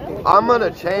 Working. I'm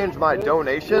gonna change my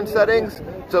donation settings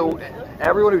so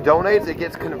everyone who donates, it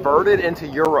gets converted into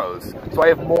euros, so I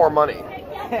have more money.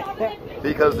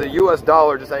 Because the US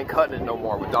dollar just ain't cutting it no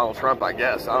more with Donald Trump, I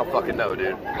guess. I don't fucking know,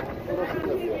 dude.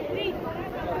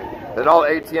 And all the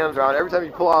ATMs around, every time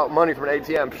you pull out money from an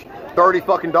ATM, $30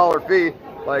 fucking fee.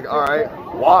 Like, alright,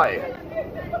 why?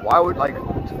 Why would, like,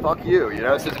 fuck you, you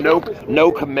know? It says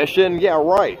no commission. Yeah,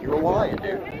 right, you're lying,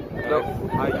 dude. So,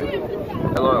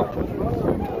 hello.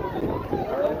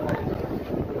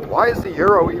 Why is the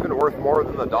euro even worth more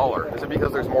than the dollar? Is it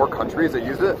because there's more countries that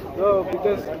use it? No,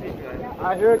 because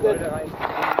I heard that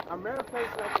America is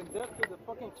like in debt to the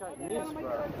fucking Chinese,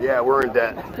 bro. Yeah, we're in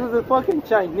debt. To the fucking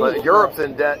Chinese. But Europe's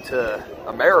in debt to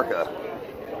America.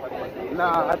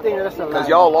 Nah, I think that's a lie. Because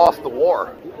y'all lost the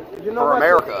war for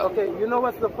America. Okay, you know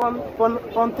what's the fun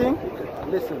thing?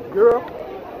 Listen, Europe,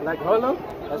 like Holland,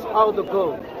 has all the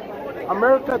gold.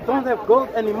 America don't have gold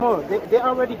anymore. They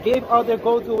already gave all their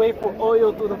gold away for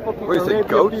oil to the fucking Arabian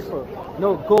people.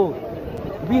 No, gold.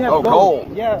 We have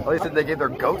gold. Yeah. Well, they said they gave their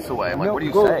goats away. I'm like, no, what are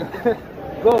you gold. saying?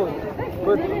 Gold.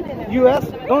 But US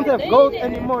don't have gold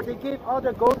anymore. They gave all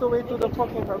their gold away to the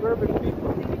fucking Arabian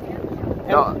people.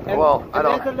 The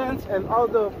Netherlands and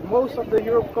most of the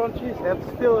Europe countries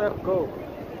still have gold.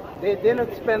 They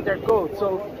didn't spend their gold,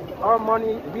 so our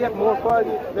money, we have more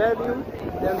value than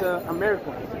the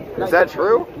Americans. Is that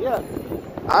true? Yeah.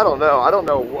 I don't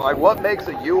know. Like, what makes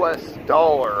a US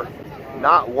dollar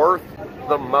not worth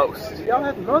the most? Y'all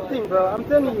have nothing, bro. I'm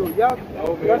telling you, y'all.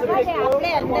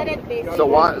 So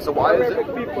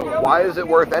why is it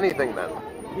worth anything then?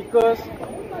 Because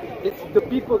it's the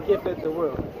people give it the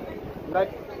world.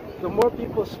 Like, the more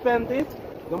people spend it,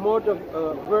 the more the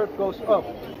world goes up.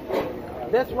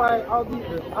 That's why all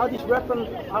these rappers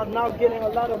are now getting a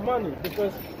lot of money,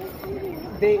 because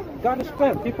they gotta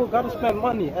spend. People gotta spend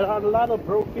money. There are a lot of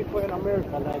broke people in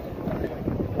America.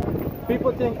 Like,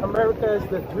 people think America is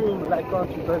the dream like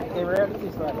country, but in reality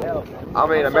it's like hell. I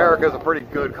mean, America's a pretty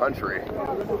good country.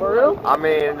 For real? I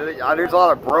mean, there's a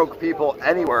lot of broke people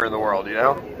anywhere in the world, you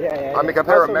know? Yeah. I mean,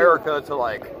 compare America to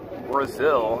like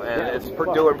Brazil, and it's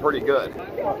doing pretty good.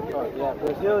 Yeah,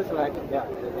 Brazil is like, yeah,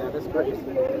 that's crazy.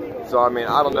 So, I mean,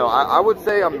 I don't know. I would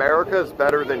say America is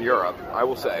better than Europe, I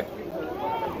will say.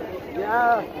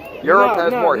 Yeah, Europe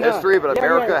has more history, but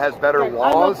America has better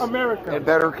laws America. and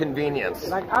better convenience.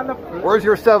 Like I love. Where's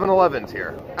your 7-Elevens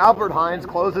here? Albert Heinz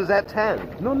closes at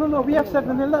 10. No, we have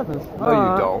 7-Elevens. No,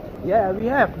 you don't. Yeah, we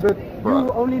have, but Bruh.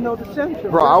 you only know the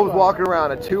central. Bro, I was walking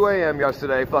around at 2 a.m.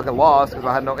 yesterday, fucking lost because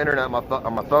I had no internet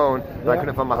on my phone, and I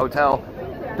couldn't find my hotel.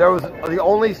 There was the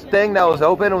only thing that was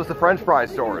open was the French fry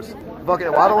stores.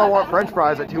 Fucking, why do I want French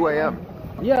fries at 2 a.m.?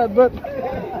 Yeah, but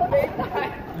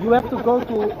you have to go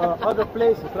to other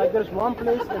places. Like there's one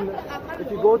place, and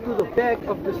if you go to the back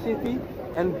of the city,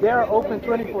 and they're open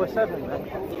 24/7. Man.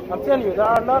 I'm telling you, there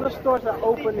are a lot of stores that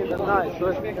open in the night,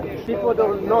 but people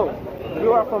don't know.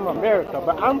 You are from America,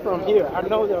 but I'm from here. I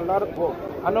know there are a lot of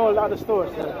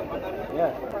stores.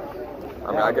 Yeah.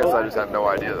 I mean, I guess I just have no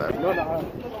idea then.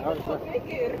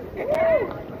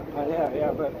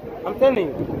 Yeah, but I'm telling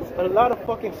you, it's a lot of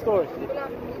fucking stores.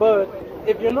 But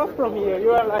if you're not from here,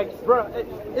 you are like, bro,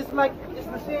 it's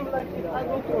the same like if I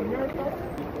go to America,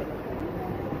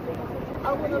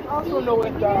 I wouldn't also know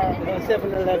if there are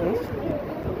 7-Elevens.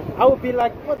 I would be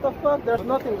like, what the fuck? There's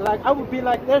nothing. Like, I would be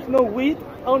like, there's no weed,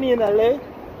 only in LA.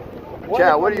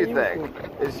 Chad, what do you think?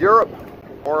 Is Europe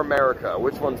or America?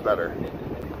 Which one's better?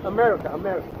 America.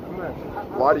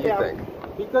 Why do you think?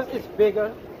 Because it's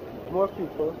bigger, more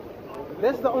people.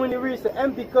 That's the only reason,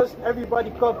 and because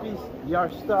everybody copies your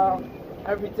style,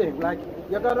 everything. Like,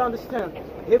 you gotta understand,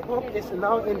 hip hop is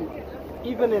now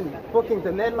even in fucking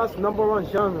the Netherlands, #1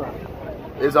 genre.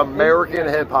 Is American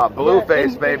hip hop,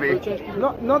 Blueface, baby.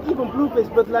 Not even Blueface,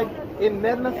 but like in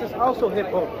Netherlands is also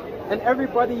hip hop, and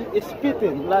everybody is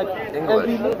spitting like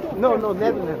English. No,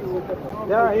 Netherlands.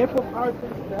 There are hip hop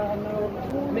artists that are now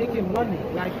making money.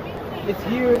 Like it's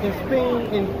here in Spain,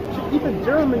 in even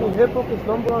Germany, hip hop is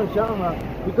 #1 genre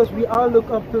because we all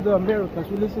look up to the Americans.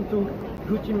 We listen to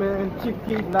Gucci Mane, Chief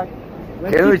Keef, like.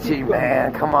 Gucci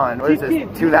man, come on, what is this,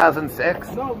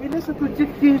 2006? No, we listen to Chief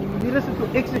Keef, we listen to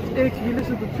XXX, we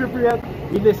listen to Triple X,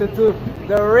 we listen to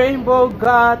the Rainbow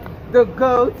God, the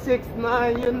GOAT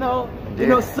 6ix9ine, you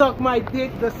know, suck my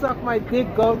dick, the suck my dick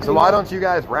GOAT. So why don't you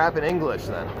guys rap in English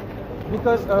then?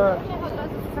 Because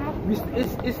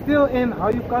it's still in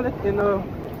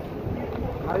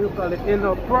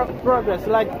progress.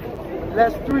 Like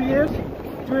last 3 years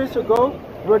ago,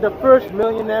 we're the first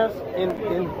millionaires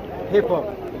in hip hop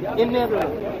in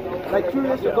Netherlands. Like 2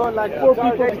 years ago, like 4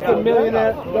 people became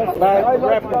millionaires by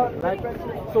rapping. Like,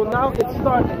 so now it's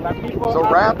starting. Like people. So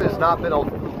rap has not been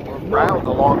around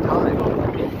a long time.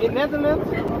 In Netherlands,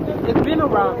 it's been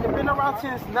around. It's been around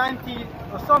since 90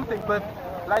 or something. But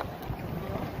like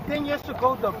 10 years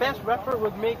ago, the best rapper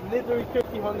would make literally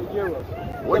 1,500 euros.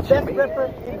 What the best rapper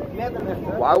in Netherlands.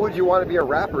 Huh? Why would you want to be a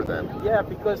rapper then? Yeah,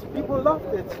 because people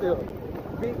loved it still.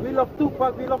 We love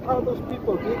Tupac, we love all those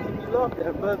people, we love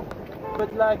them,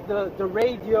 but like the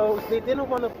radios, they didn't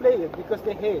want to play it because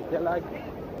they hate. They're like,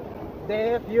 they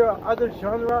have here other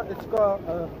genre. It's called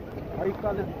how you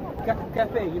call it,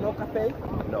 cafe. You know cafe?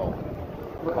 No.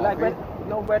 Like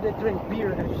where they drink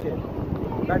beer and shit.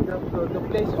 Like the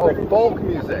place. Oh, folk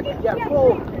music. Yeah,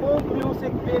 folk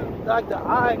music been like the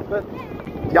eye, but.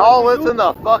 Y'all listen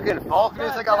to fucking folk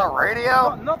music on the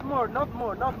radio? Not more.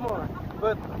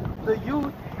 But the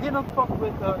youth didn't fuck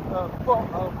with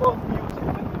folk music.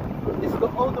 It's the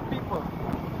older people.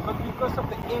 But because of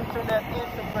the internet,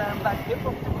 Instagram, like hip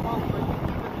hop took over even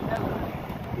in Netherlands.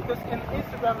 Because in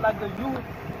Instagram, like the youth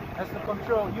has the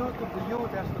control. YouTube, the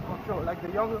youth has the control. Like the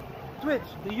younger Twitch,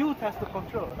 the youth has the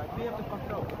control. Like we have the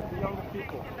control, the younger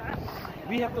people.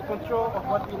 We have the control of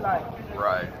what we like.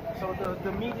 Right. So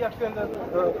the media couldn't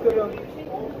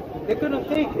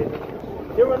take it.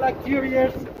 They were like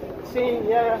furious, saying,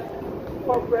 yeah,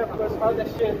 folk rappers, all that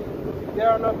shit, they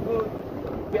are not good.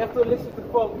 We have to listen to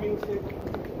folk music.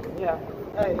 Yeah,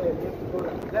 hey, we have to go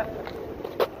left.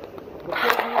 The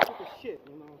folk music is shit,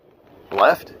 you know.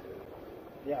 Left?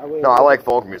 Yeah, wait. No, I like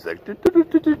folk music.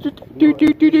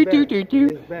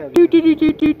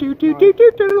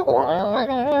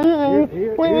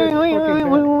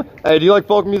 Hey, do you like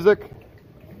folk music?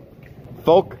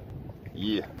 Folk?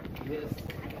 Yeah.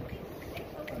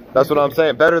 That's what I'm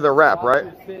saying. Better than rap,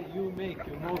 right? You make,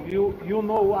 you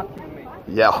know what you make.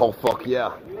 Yeah, oh fuck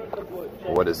yeah.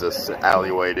 What is this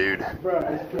alleyway, dude? Bro,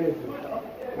 it's crazy.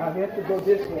 I have to go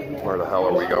this way, man. Where the hell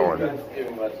are we going?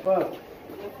 Fuck.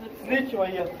 Snitch right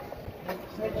here.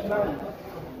 Snitch9.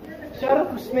 Shout out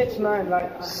to Snitch9.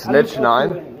 Like,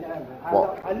 Snitch9?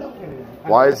 Well, I love him.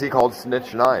 why is he called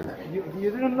Snitch9?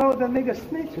 You didn't know the nigga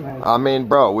snitch, man. I mean,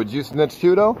 bro, would you snitch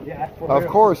too, though? Yeah, of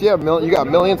course, yeah. You got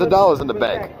millions of dollars in the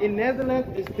bank. In Netherlands,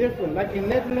 it's different. Like in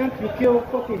Netherlands, you kill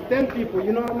fucking 10 people.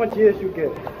 You know how much years you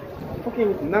get?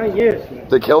 fucking 9 years, man.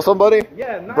 To kill somebody?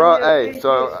 Yeah, 9 Bro, years, hey, 8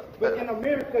 so... years. But in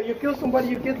America, you kill somebody,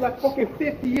 you get like fucking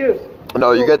 50 years.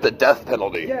 No, you So- get the death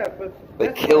penalty. Yeah, but They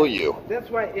that's kill why- you. That's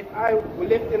why if I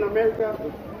lived in America,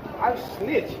 I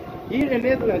snitch. Here in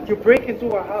Netherlands, you break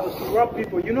into a house, you rob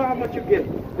people. You know how much you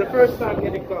get the first time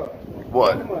getting caught?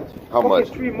 What? How much? How Fucking much?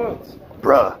 3 months.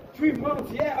 Bruh. 3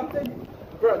 months, yeah, I'm telling you.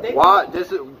 Bro, they What?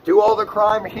 This is, do all the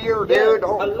crime here, Yeah, dude? a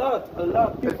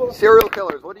lot. People, Serial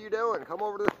killers, what are you doing? Come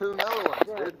over to the Netherlands,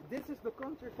 bro, dude. this is the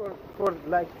country for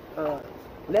like,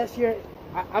 last year,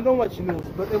 I don't watch news,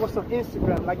 but it was on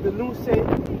Instagram. Like the news say,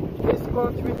 this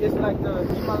country is like the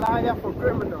Himalaya for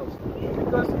criminals.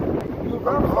 Because you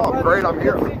rob Oh, somebody, great, I'm you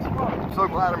here. get 6 months. I'm so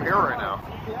glad I'm here right now.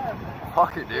 Yeah,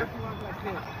 Fuck it, dude. everyone like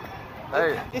this.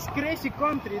 Hey. It's crazy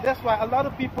country. That's why a lot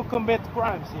of people commit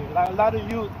crimes here. Like a lot of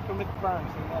youth commit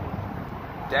crimes in Netherlands.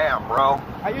 Damn, bro.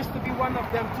 I used to be one of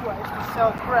them too. I used to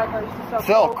sell crack. I used to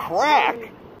Sell coke, crack?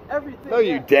 heroin, everything. No,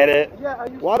 you didn't. Yeah, I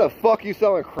used Why to. the fuck you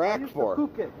selling I crack used for? to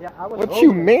cook it. Yeah, I was. What homeless.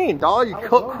 you mean, dog? You I was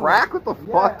cook homeless. crack? What the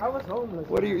Yeah, fuck? I was homeless.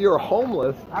 What are you? You're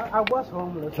homeless. I was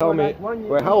homeless. Tell for me. like 1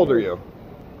 year. Wait, how old are you?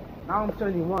 Now I'm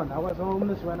 21. I was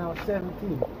homeless when I was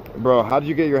 17. Bro, how did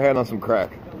you get your hand on some crack?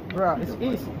 Bro, it's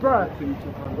easy. Bro,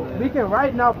 we can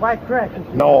right now buy crack.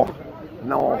 No.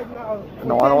 No. Right now, for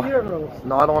No, I 10 don't. euros.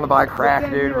 No, I don't want to buy crack, For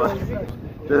 10 dude.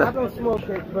 euros. I don't smoke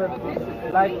it, but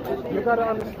like you gotta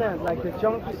understand, like the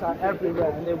junkies are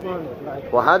everywhere and they want it.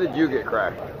 Like, Well, how did you get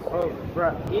crack? oh,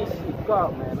 bro, easy,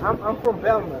 God, man. I'm from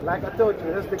Belmont. Like I told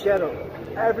you, that's the ghetto.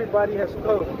 Everybody has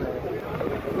coke, man.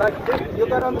 Like you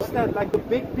gotta understand, like the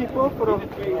big people from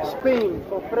Spain,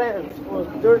 from France,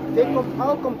 they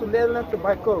all come to Netherlands to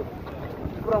buy coke.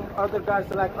 From other guys,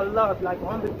 like a lot, like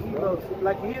 100 kilos.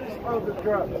 Like here is all the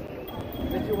drugs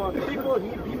that you want. People,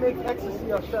 he makes ecstasy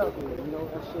yourself, you know,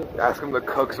 that shit. Ask him to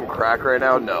cook some crack right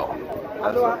now? No.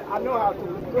 I know how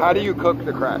to. How do you cook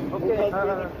the crack? Okay,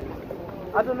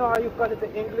 I don't know how you call it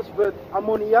in English, but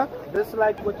ammoniac. That's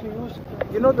like what you use.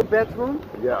 You know the bedroom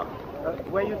Yeah.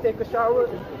 where you take a shower.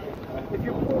 If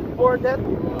you pour that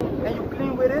and you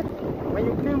clean with it, when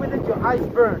you clean with it, your eyes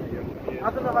burn. I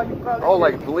don't know how you call it. Oh,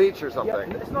 like bleach or Yeah,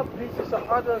 something? it's not bleach. It's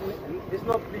another. It's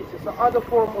not bleach. It's another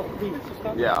form of bleach.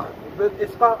 Yeah. But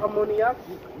it's called ammoniac.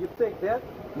 You take that.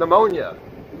 Pneumonia.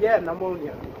 Yeah,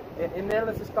 pneumonia. In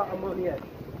Netherlands, it's called ammoniac.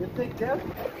 You take that.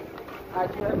 You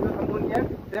have the ammoniac.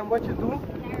 Then what you do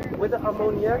with the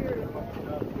ammoniac?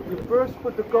 You first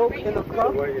put the coke in a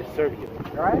cup. Right?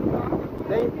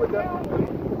 Then you put the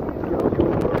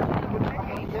ammoniac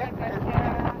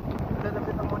and a little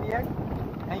bit ammoniac,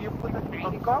 and you put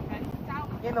a cup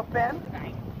in a pan.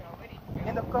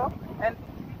 In the cup, and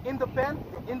in the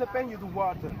pan you do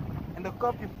water. In the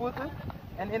cup you put it,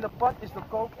 and in the pot is the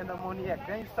coke and the ammoniac.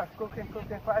 Then you start cooking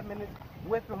 5 minutes,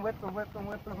 whipping,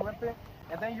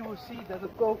 and then you will see that the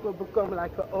coke will become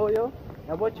like an oil.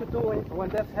 And what you do when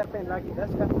that's happening, like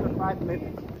that's happening 5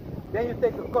 minutes. Then you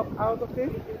take the cup out of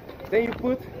it. Then you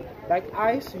put like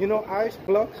ice, you know, ice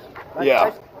blocks, like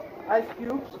Yeah. ice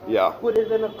cubes. Yeah. Put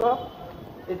it in a cup.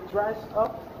 It dries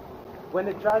up. When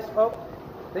it dries up,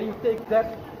 then you take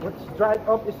that. What's dried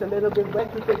up is a little bit wet.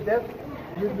 You take that.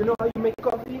 You know how you make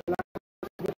coffee? Yeah.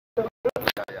 You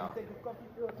take the coffee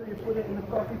filter, you put it in the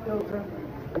coffee filter,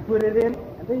 you put it in,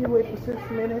 and then you wait for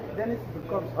 6 minutes, then it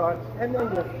becomes hot, and then you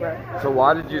have crack. So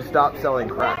why did you stop selling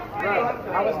crack? Bro,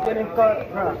 I was getting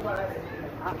caught, bro.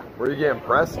 Were you getting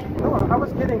pressed? No, I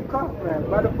was getting caught, man,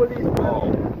 by the police,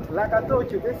 man. Like I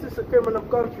told you, this is a criminal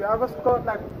country. I was caught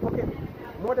like fucking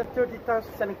more than 30 times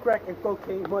selling crack and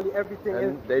cocaine, money, everything.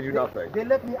 And they do nothing. They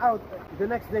let me out the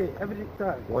next day, every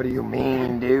time. What do you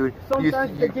mean, dude?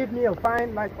 Sometimes they give me a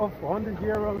fine like of 100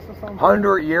 euros or something.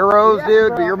 100 euros, Yeah, dude?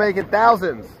 bro. But you're making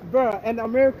thousands. Bro, and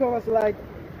America was like,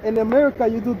 in America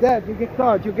you do that, you get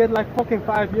caught, you get like fucking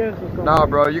 5 years or something. Nah,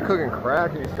 bro, you cooking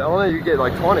crack and you selling it, you get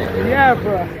like 20. Yeah,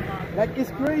 bro. Like it's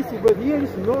crazy, but here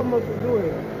it's normal to do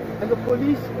it. And the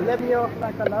police let me off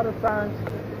like a lot of times.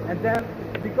 And then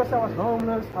because I was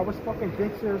homeless, I was fucking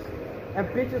bitches. And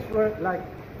bitches were like,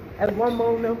 at one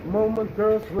moment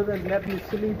girls wouldn't let me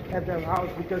sleep at their house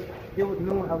because they would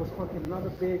know I was fucking another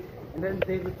bitch. And then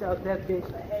they would tell that bitch,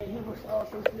 like, hey, he was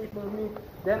also sleeping with me.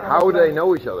 Then How would they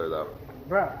know each other, though?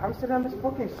 Bro, Amsterdam is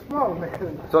fucking small,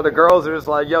 man. So the girls are just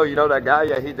like, yo, you know that guy?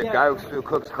 Yeah, he's the Yeah. guy who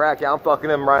cooks crack. Yeah, I'm fucking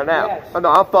him right now. Yes. Oh,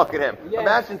 no, I'm fucking him. Yes.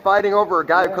 Imagine fighting over a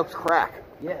guy who Yeah. cooks crack.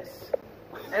 Yes.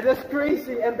 And that's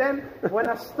crazy. And then when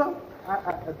I stopped, I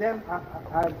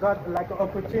got like an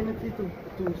opportunity to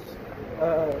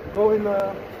go in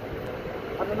a,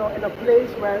 I don't know, in a place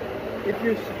where if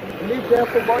you live there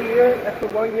for 1 year, after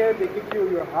 1 year they give you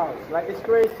your house. Like it's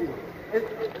crazy.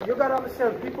 You gotta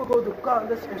understand, people go to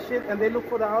college and shit, and they look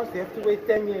for the house, they have to wait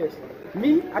 10 years.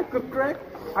 Me, I could crack,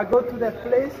 I go to that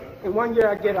place, in 1 year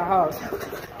I get a house.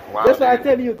 Wow, That's why I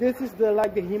tell you, this is the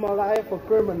Himalaya for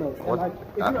criminals. And like,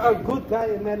 if you're a good guy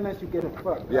in Netherlands, you get a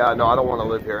fuck. Yeah, no, I don't want to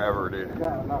live here ever, dude.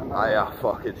 No.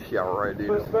 Fuck it. Yeah, right, dude.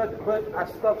 But I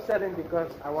stopped selling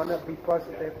because I want to be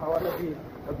positive. I want to be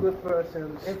a good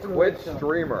person. Twitch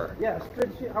streamer. Yeah,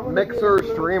 I wanna Mixer be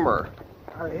streamer.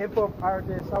 A hip hop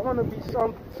artist. I want to be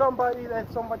somebody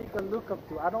that somebody can look up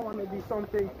to. I don't want to be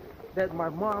something that my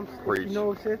mom, if she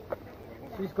knows it,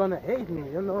 she's gonna hate me,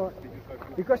 you know.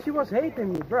 Because she was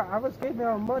hating me, bro. I was giving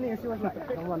her money and she was like,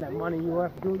 I don't want that money you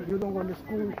have. You don't go to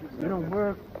school, you don't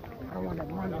work. I don't want that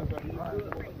money.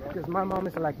 Because my mom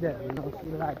is like that, you know.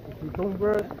 She's like, if you don't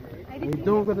work, you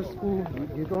don't go to school,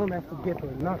 you don't have to give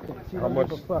her nothing. She don't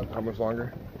give a fuck. How much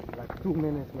longer? Like 2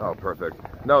 minutes. Man. Oh, perfect.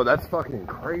 No, that's fucking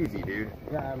crazy, dude.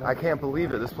 Yeah, man. I can't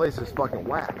believe it. This place is fucking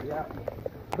whack. Yeah.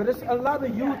 But there's a lot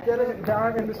of youth that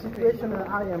are in the situation that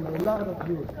I am. A lot of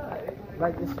youth.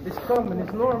 Like, it's common,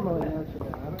 it's normal in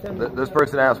Amsterdam. This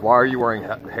person asked, why are you wearing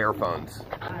hairphones?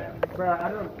 Bro,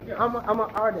 I'm an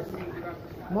artist.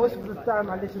 Most of the time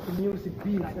I listen to music,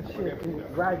 beats and shit,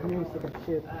 and write music and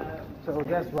shit. So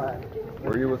that's why.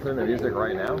 Were you listening to music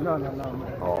right now? No.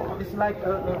 Oh. It's like,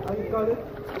 how you call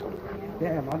it?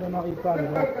 Damn, I don't know how you call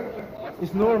it. Like,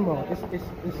 it's normal. It's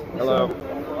Hello.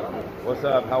 What's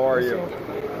up? How are you?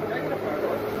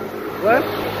 What?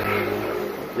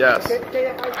 Yes.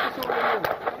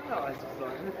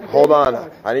 Hold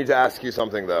on. I need to ask you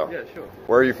something, though. Yeah, sure.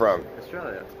 Where are you from?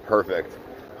 Australia. Perfect.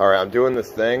 All right, I'm doing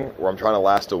this thing where I'm trying to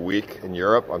last a week in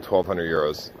Europe on 1,200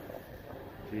 euros.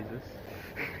 Jesus.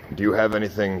 Do you have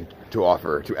anything to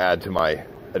offer to add to my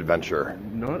adventure?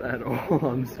 Not at all,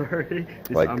 I'm sorry.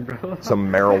 This like umbrella?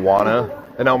 Some marijuana,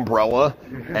 an umbrella,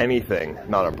 anything.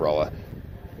 Not umbrella.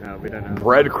 No, we don't know.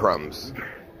 Breadcrumbs.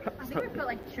 I think we've got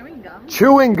like chewing gum.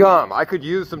 Chewing gum. I could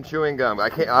use some chewing gum. I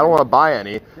don't want to buy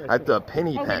any. I have to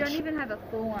penny Oh, pinch. we don't even have a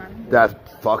full one. That's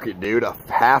fuck it, dude.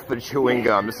 Half the chewing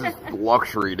gum. This is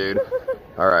luxury, dude.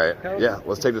 All right. Yeah,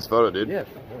 let's take this photo, dude. Yeah.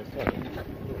 What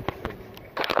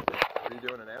are you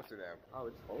doing in Amsterdam? Oh,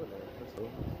 it's holiday. That's all.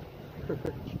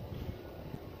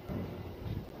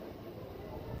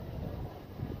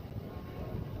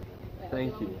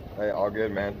 Thank you. Hey, all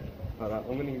good, man. Alright,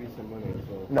 I'm gonna give you some money as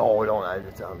well. No, don't. I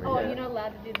just tell me. Oh, you're not allowed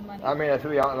to do the money. I mean, to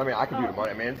be honest, I can do the money.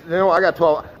 I mean, you know, I got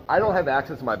 12. I don't have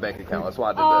access to my bank account. That's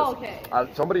why I did this.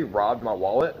 Okay. Somebody robbed my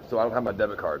wallet, so I don't have my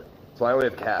debit card. So I only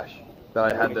have cash. Then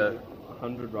I had to.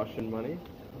 100 Russian money,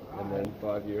 and then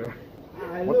 5 euro.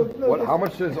 What? How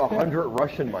much is 100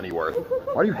 Russian money worth?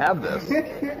 Why do you have this?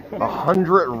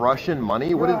 100 Russian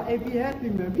money? What is? If you're happy,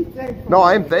 man, be thankful. No,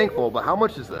 I am thankful, but how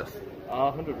much is this?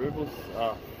 100 rubles.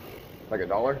 Like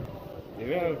 $1?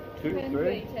 Yeah, 2, 3. Depends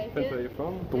where you take Depends it. where you're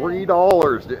from.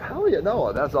 $3, dude. Hell yeah,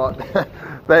 no, that's all.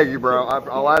 Thank you, bro.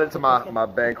 I'll add it to my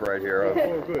bank right here. Oh,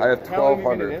 good. I have How long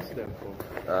have you been in 1,200. Amsterdam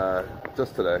for?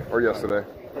 Just today or yesterday.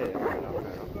 Yeah,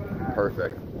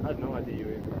 Perfect. I had no idea you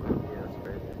were even. Yeah, that's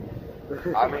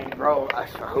crazy. I mean, bro,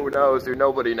 who knows, dude?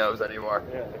 Nobody knows anymore.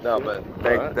 Yeah, No, sure.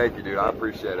 but thank you, dude. I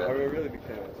appreciate I'm it. a really big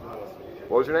fan.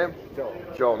 What was your name? Joel.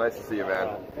 Joel, nice to see you, man.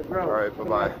 All right,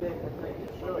 bye-bye.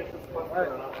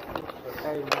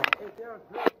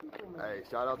 Hey,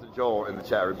 shout out to Joel in the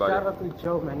chat, everybody. Shout out to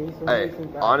Joe, man. He's an Hey,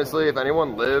 amazing guy. honestly, if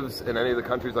anyone lives in any of the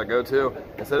countries I go to,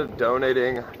 instead of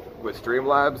donating with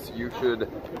Streamlabs, you should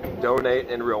donate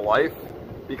in real life,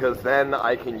 because then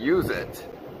I can use it.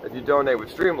 If you donate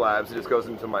with Streamlabs, it just goes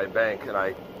into my bank and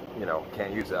I,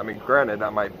 can't use it. I mean, granted,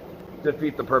 that might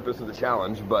defeat the purpose of the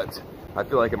challenge, but I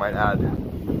feel like it might add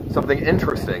something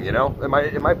interesting, It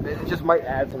just might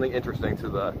add something interesting to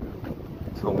the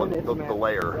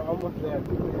layer. We're almost there.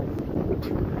 2 minutes.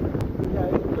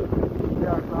 Yeah, it's good.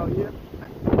 Yeah, about here.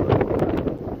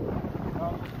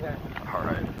 All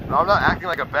right. No, I'm not acting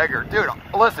like a beggar. Dude,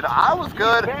 listen, I was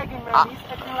good. He's begging, man. He's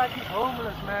acting like he's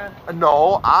homeless, man.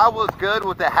 No, I was good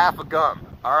with the half a gum,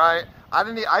 all right? I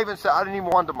even said I didn't even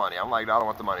want the money. I'm like, I don't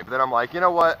want the money. But then I'm like, you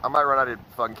know what? I might run out of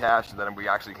fucking cash, and then we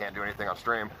actually can't do anything on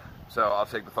stream. So I'll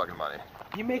take the fucking money.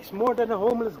 He makes more than a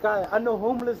homeless guy. I know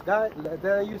homeless guys that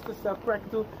I used to sell crack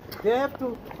to. They have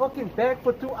to fucking beg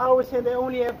for 2 hours and they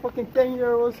only have fucking 10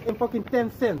 euros and fucking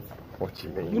 10 cents. What you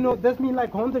mean? You know, that means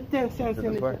like 110 cents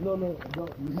in this way? the... No,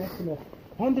 you messing up.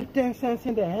 110 cents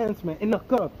in the hands, man, in a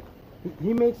cup.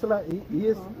 He makes like, he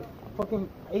is fucking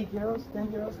 8 euros, 10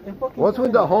 euros, and fucking... What's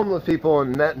with the homeless people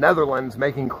in Netherlands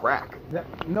making crack?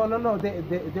 No, they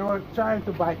were trying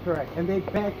to buy crack, and they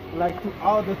begged like to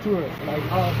all the tourists, like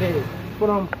all day,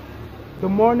 from the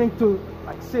morning to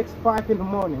like 5 in the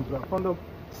morning, bro.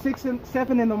 6 and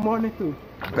 7 in the morning too.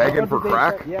 Begging for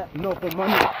crack? Yeah, no, for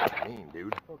money. Dang,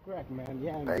 dude. For crack, man.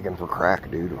 Yeah. Man. Begging for crack,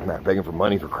 dude. I'm not begging for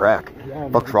money for crack. Yeah,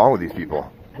 What's wrong with these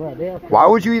people? Bro, they are Why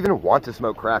would you even want to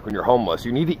smoke crack when you're homeless?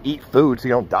 You need to eat food so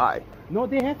you don't die. No,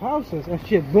 they have houses and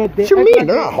shit, but they. What you act mean? like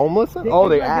They're not homeless? Oh,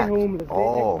 they like act. they're homeless.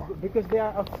 Oh. They act, because they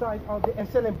are outside and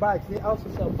selling bikes. They also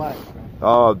sell bikes.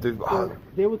 Oh, dude. So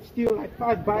they would steal like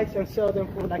 5 bikes and sell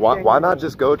them for like. Why not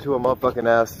just go to a motherfucking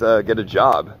ass, get a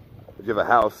job? If you have a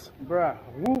house. Bruh,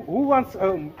 who wants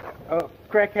a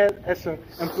crackhead as an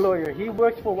employer? He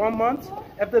works for 1 month.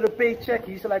 After the paycheck,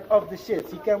 he's like off the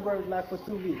shits. He can work like for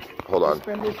 2 weeks. Hold on. He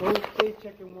spend his whole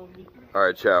paycheck in 1 week. All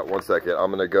right, chat. 1 second. I'm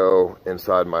gonna go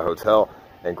inside my hotel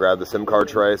and grab the SIM card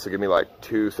tray. So give me like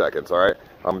 2 seconds. All right.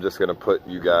 I'm just gonna put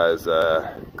you guys.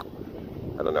 I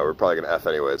don't know. We're probably gonna F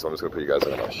anyway, so I'm just gonna put you guys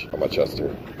on my chest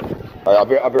here. All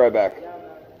right. I'll be right back.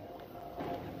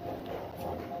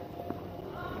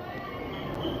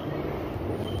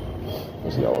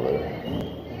 There's the elevator.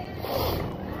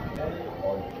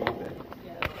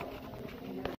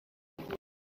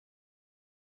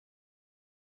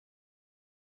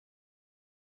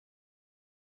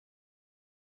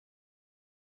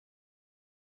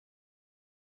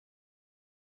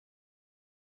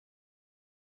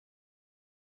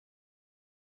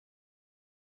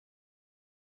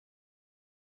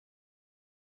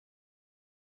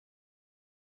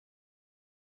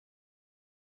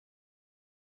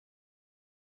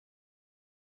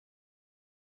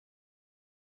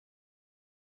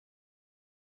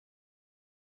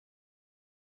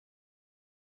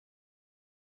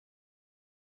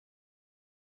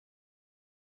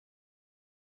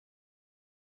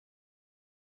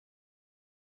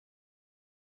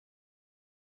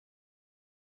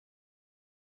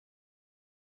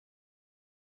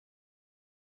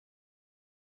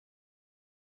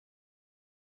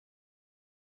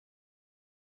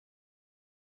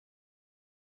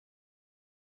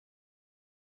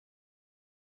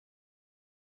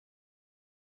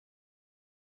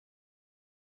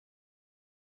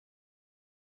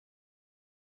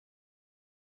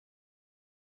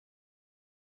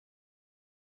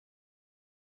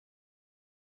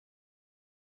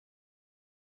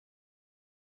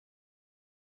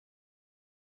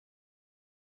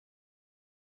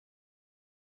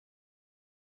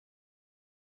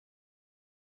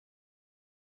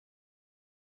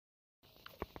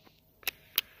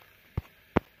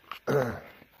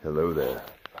 Hello there.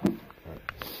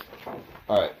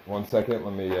 All right, 1 second.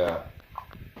 Let me. All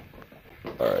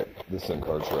right, the SIM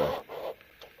card tray.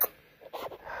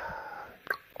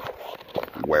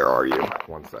 Where are you?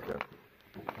 1 second.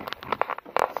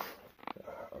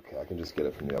 Okay, I can just get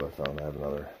it from the other phone. I have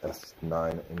another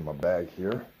S9 in my bag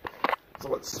here. So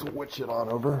let's switch it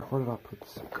on over. Where did I put the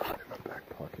SIM card? In my back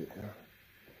pocket here.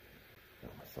 In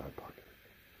my side pocket.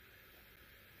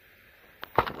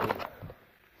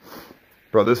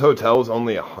 Bro, this hotel is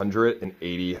only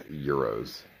 180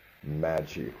 euros. Mad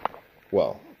cheap.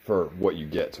 Well, for what you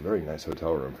get. It's a very nice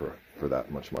hotel room for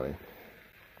that much money.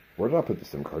 Where did I put the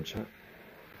SIM card, chat?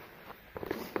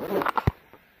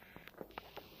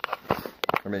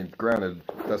 I mean, granted,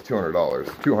 that's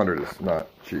 $200. 200 is not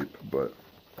cheap, but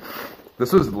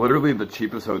this was literally the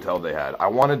cheapest hotel they had. I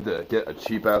wanted to get a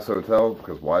cheap-ass hotel,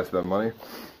 because why spend money?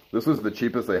 This was the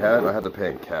cheapest they had, and I had to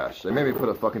pay in cash. They made me put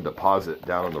a fucking deposit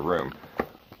down in the room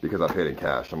because I paid in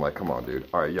cash. I'm like, come on, dude.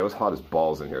 All right, yo, it's hot as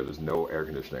balls in here. There's no air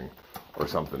conditioning or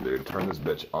something, dude. Turn this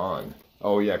bitch on.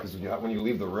 Oh, yeah, because when you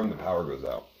leave the room, the power goes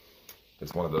out.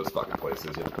 It's one of those fucking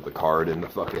places. You have to put the card in the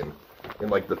fucking, in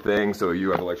like the thing so you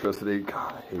have electricity.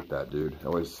 God, I hate that, dude. It's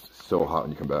always so hot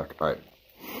when you come back. All right.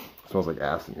 It smells like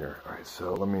ass in here. All right,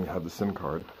 so let me have the SIM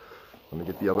card. Let me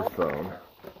get the other phone.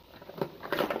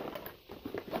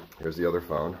 Here's the other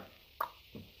phone.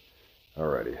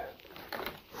 Alrighty.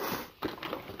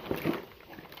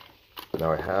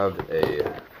 Now I have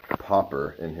a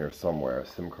popper in here somewhere, a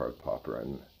SIM card popper,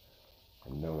 and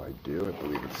I know I do. I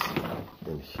believe it's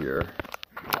in here.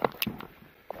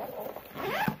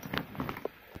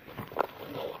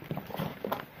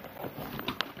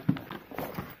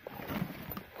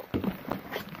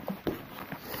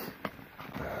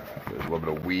 There's a little bit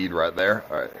of weed right there.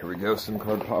 All right, here we go, SIM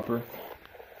card popper.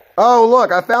 Oh,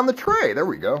 look, I found the tray. There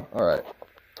we go. All right.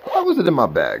 Why was it in my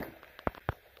bag?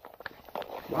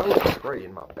 Why was the tray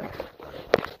in my bag?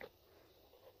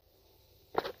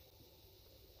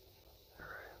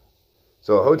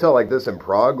 So a hotel like this in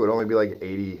Prague would only be like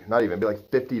 80, not even, be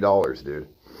like $50, dude.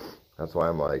 That's why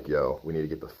I'm like, yo, we need to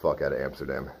get the fuck out of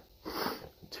Amsterdam.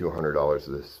 $200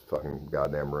 for this fucking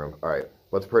goddamn room. All right,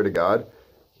 let's pray to God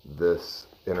this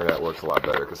internet works a lot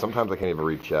better, because sometimes I can't even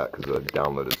read chat because the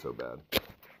download is so bad.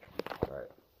 Alright.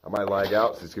 I might lag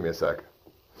out, so just give me a sec.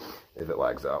 If it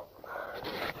lags out.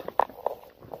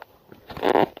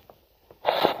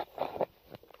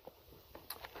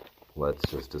 Let's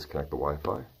just disconnect the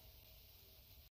Wi-Fi.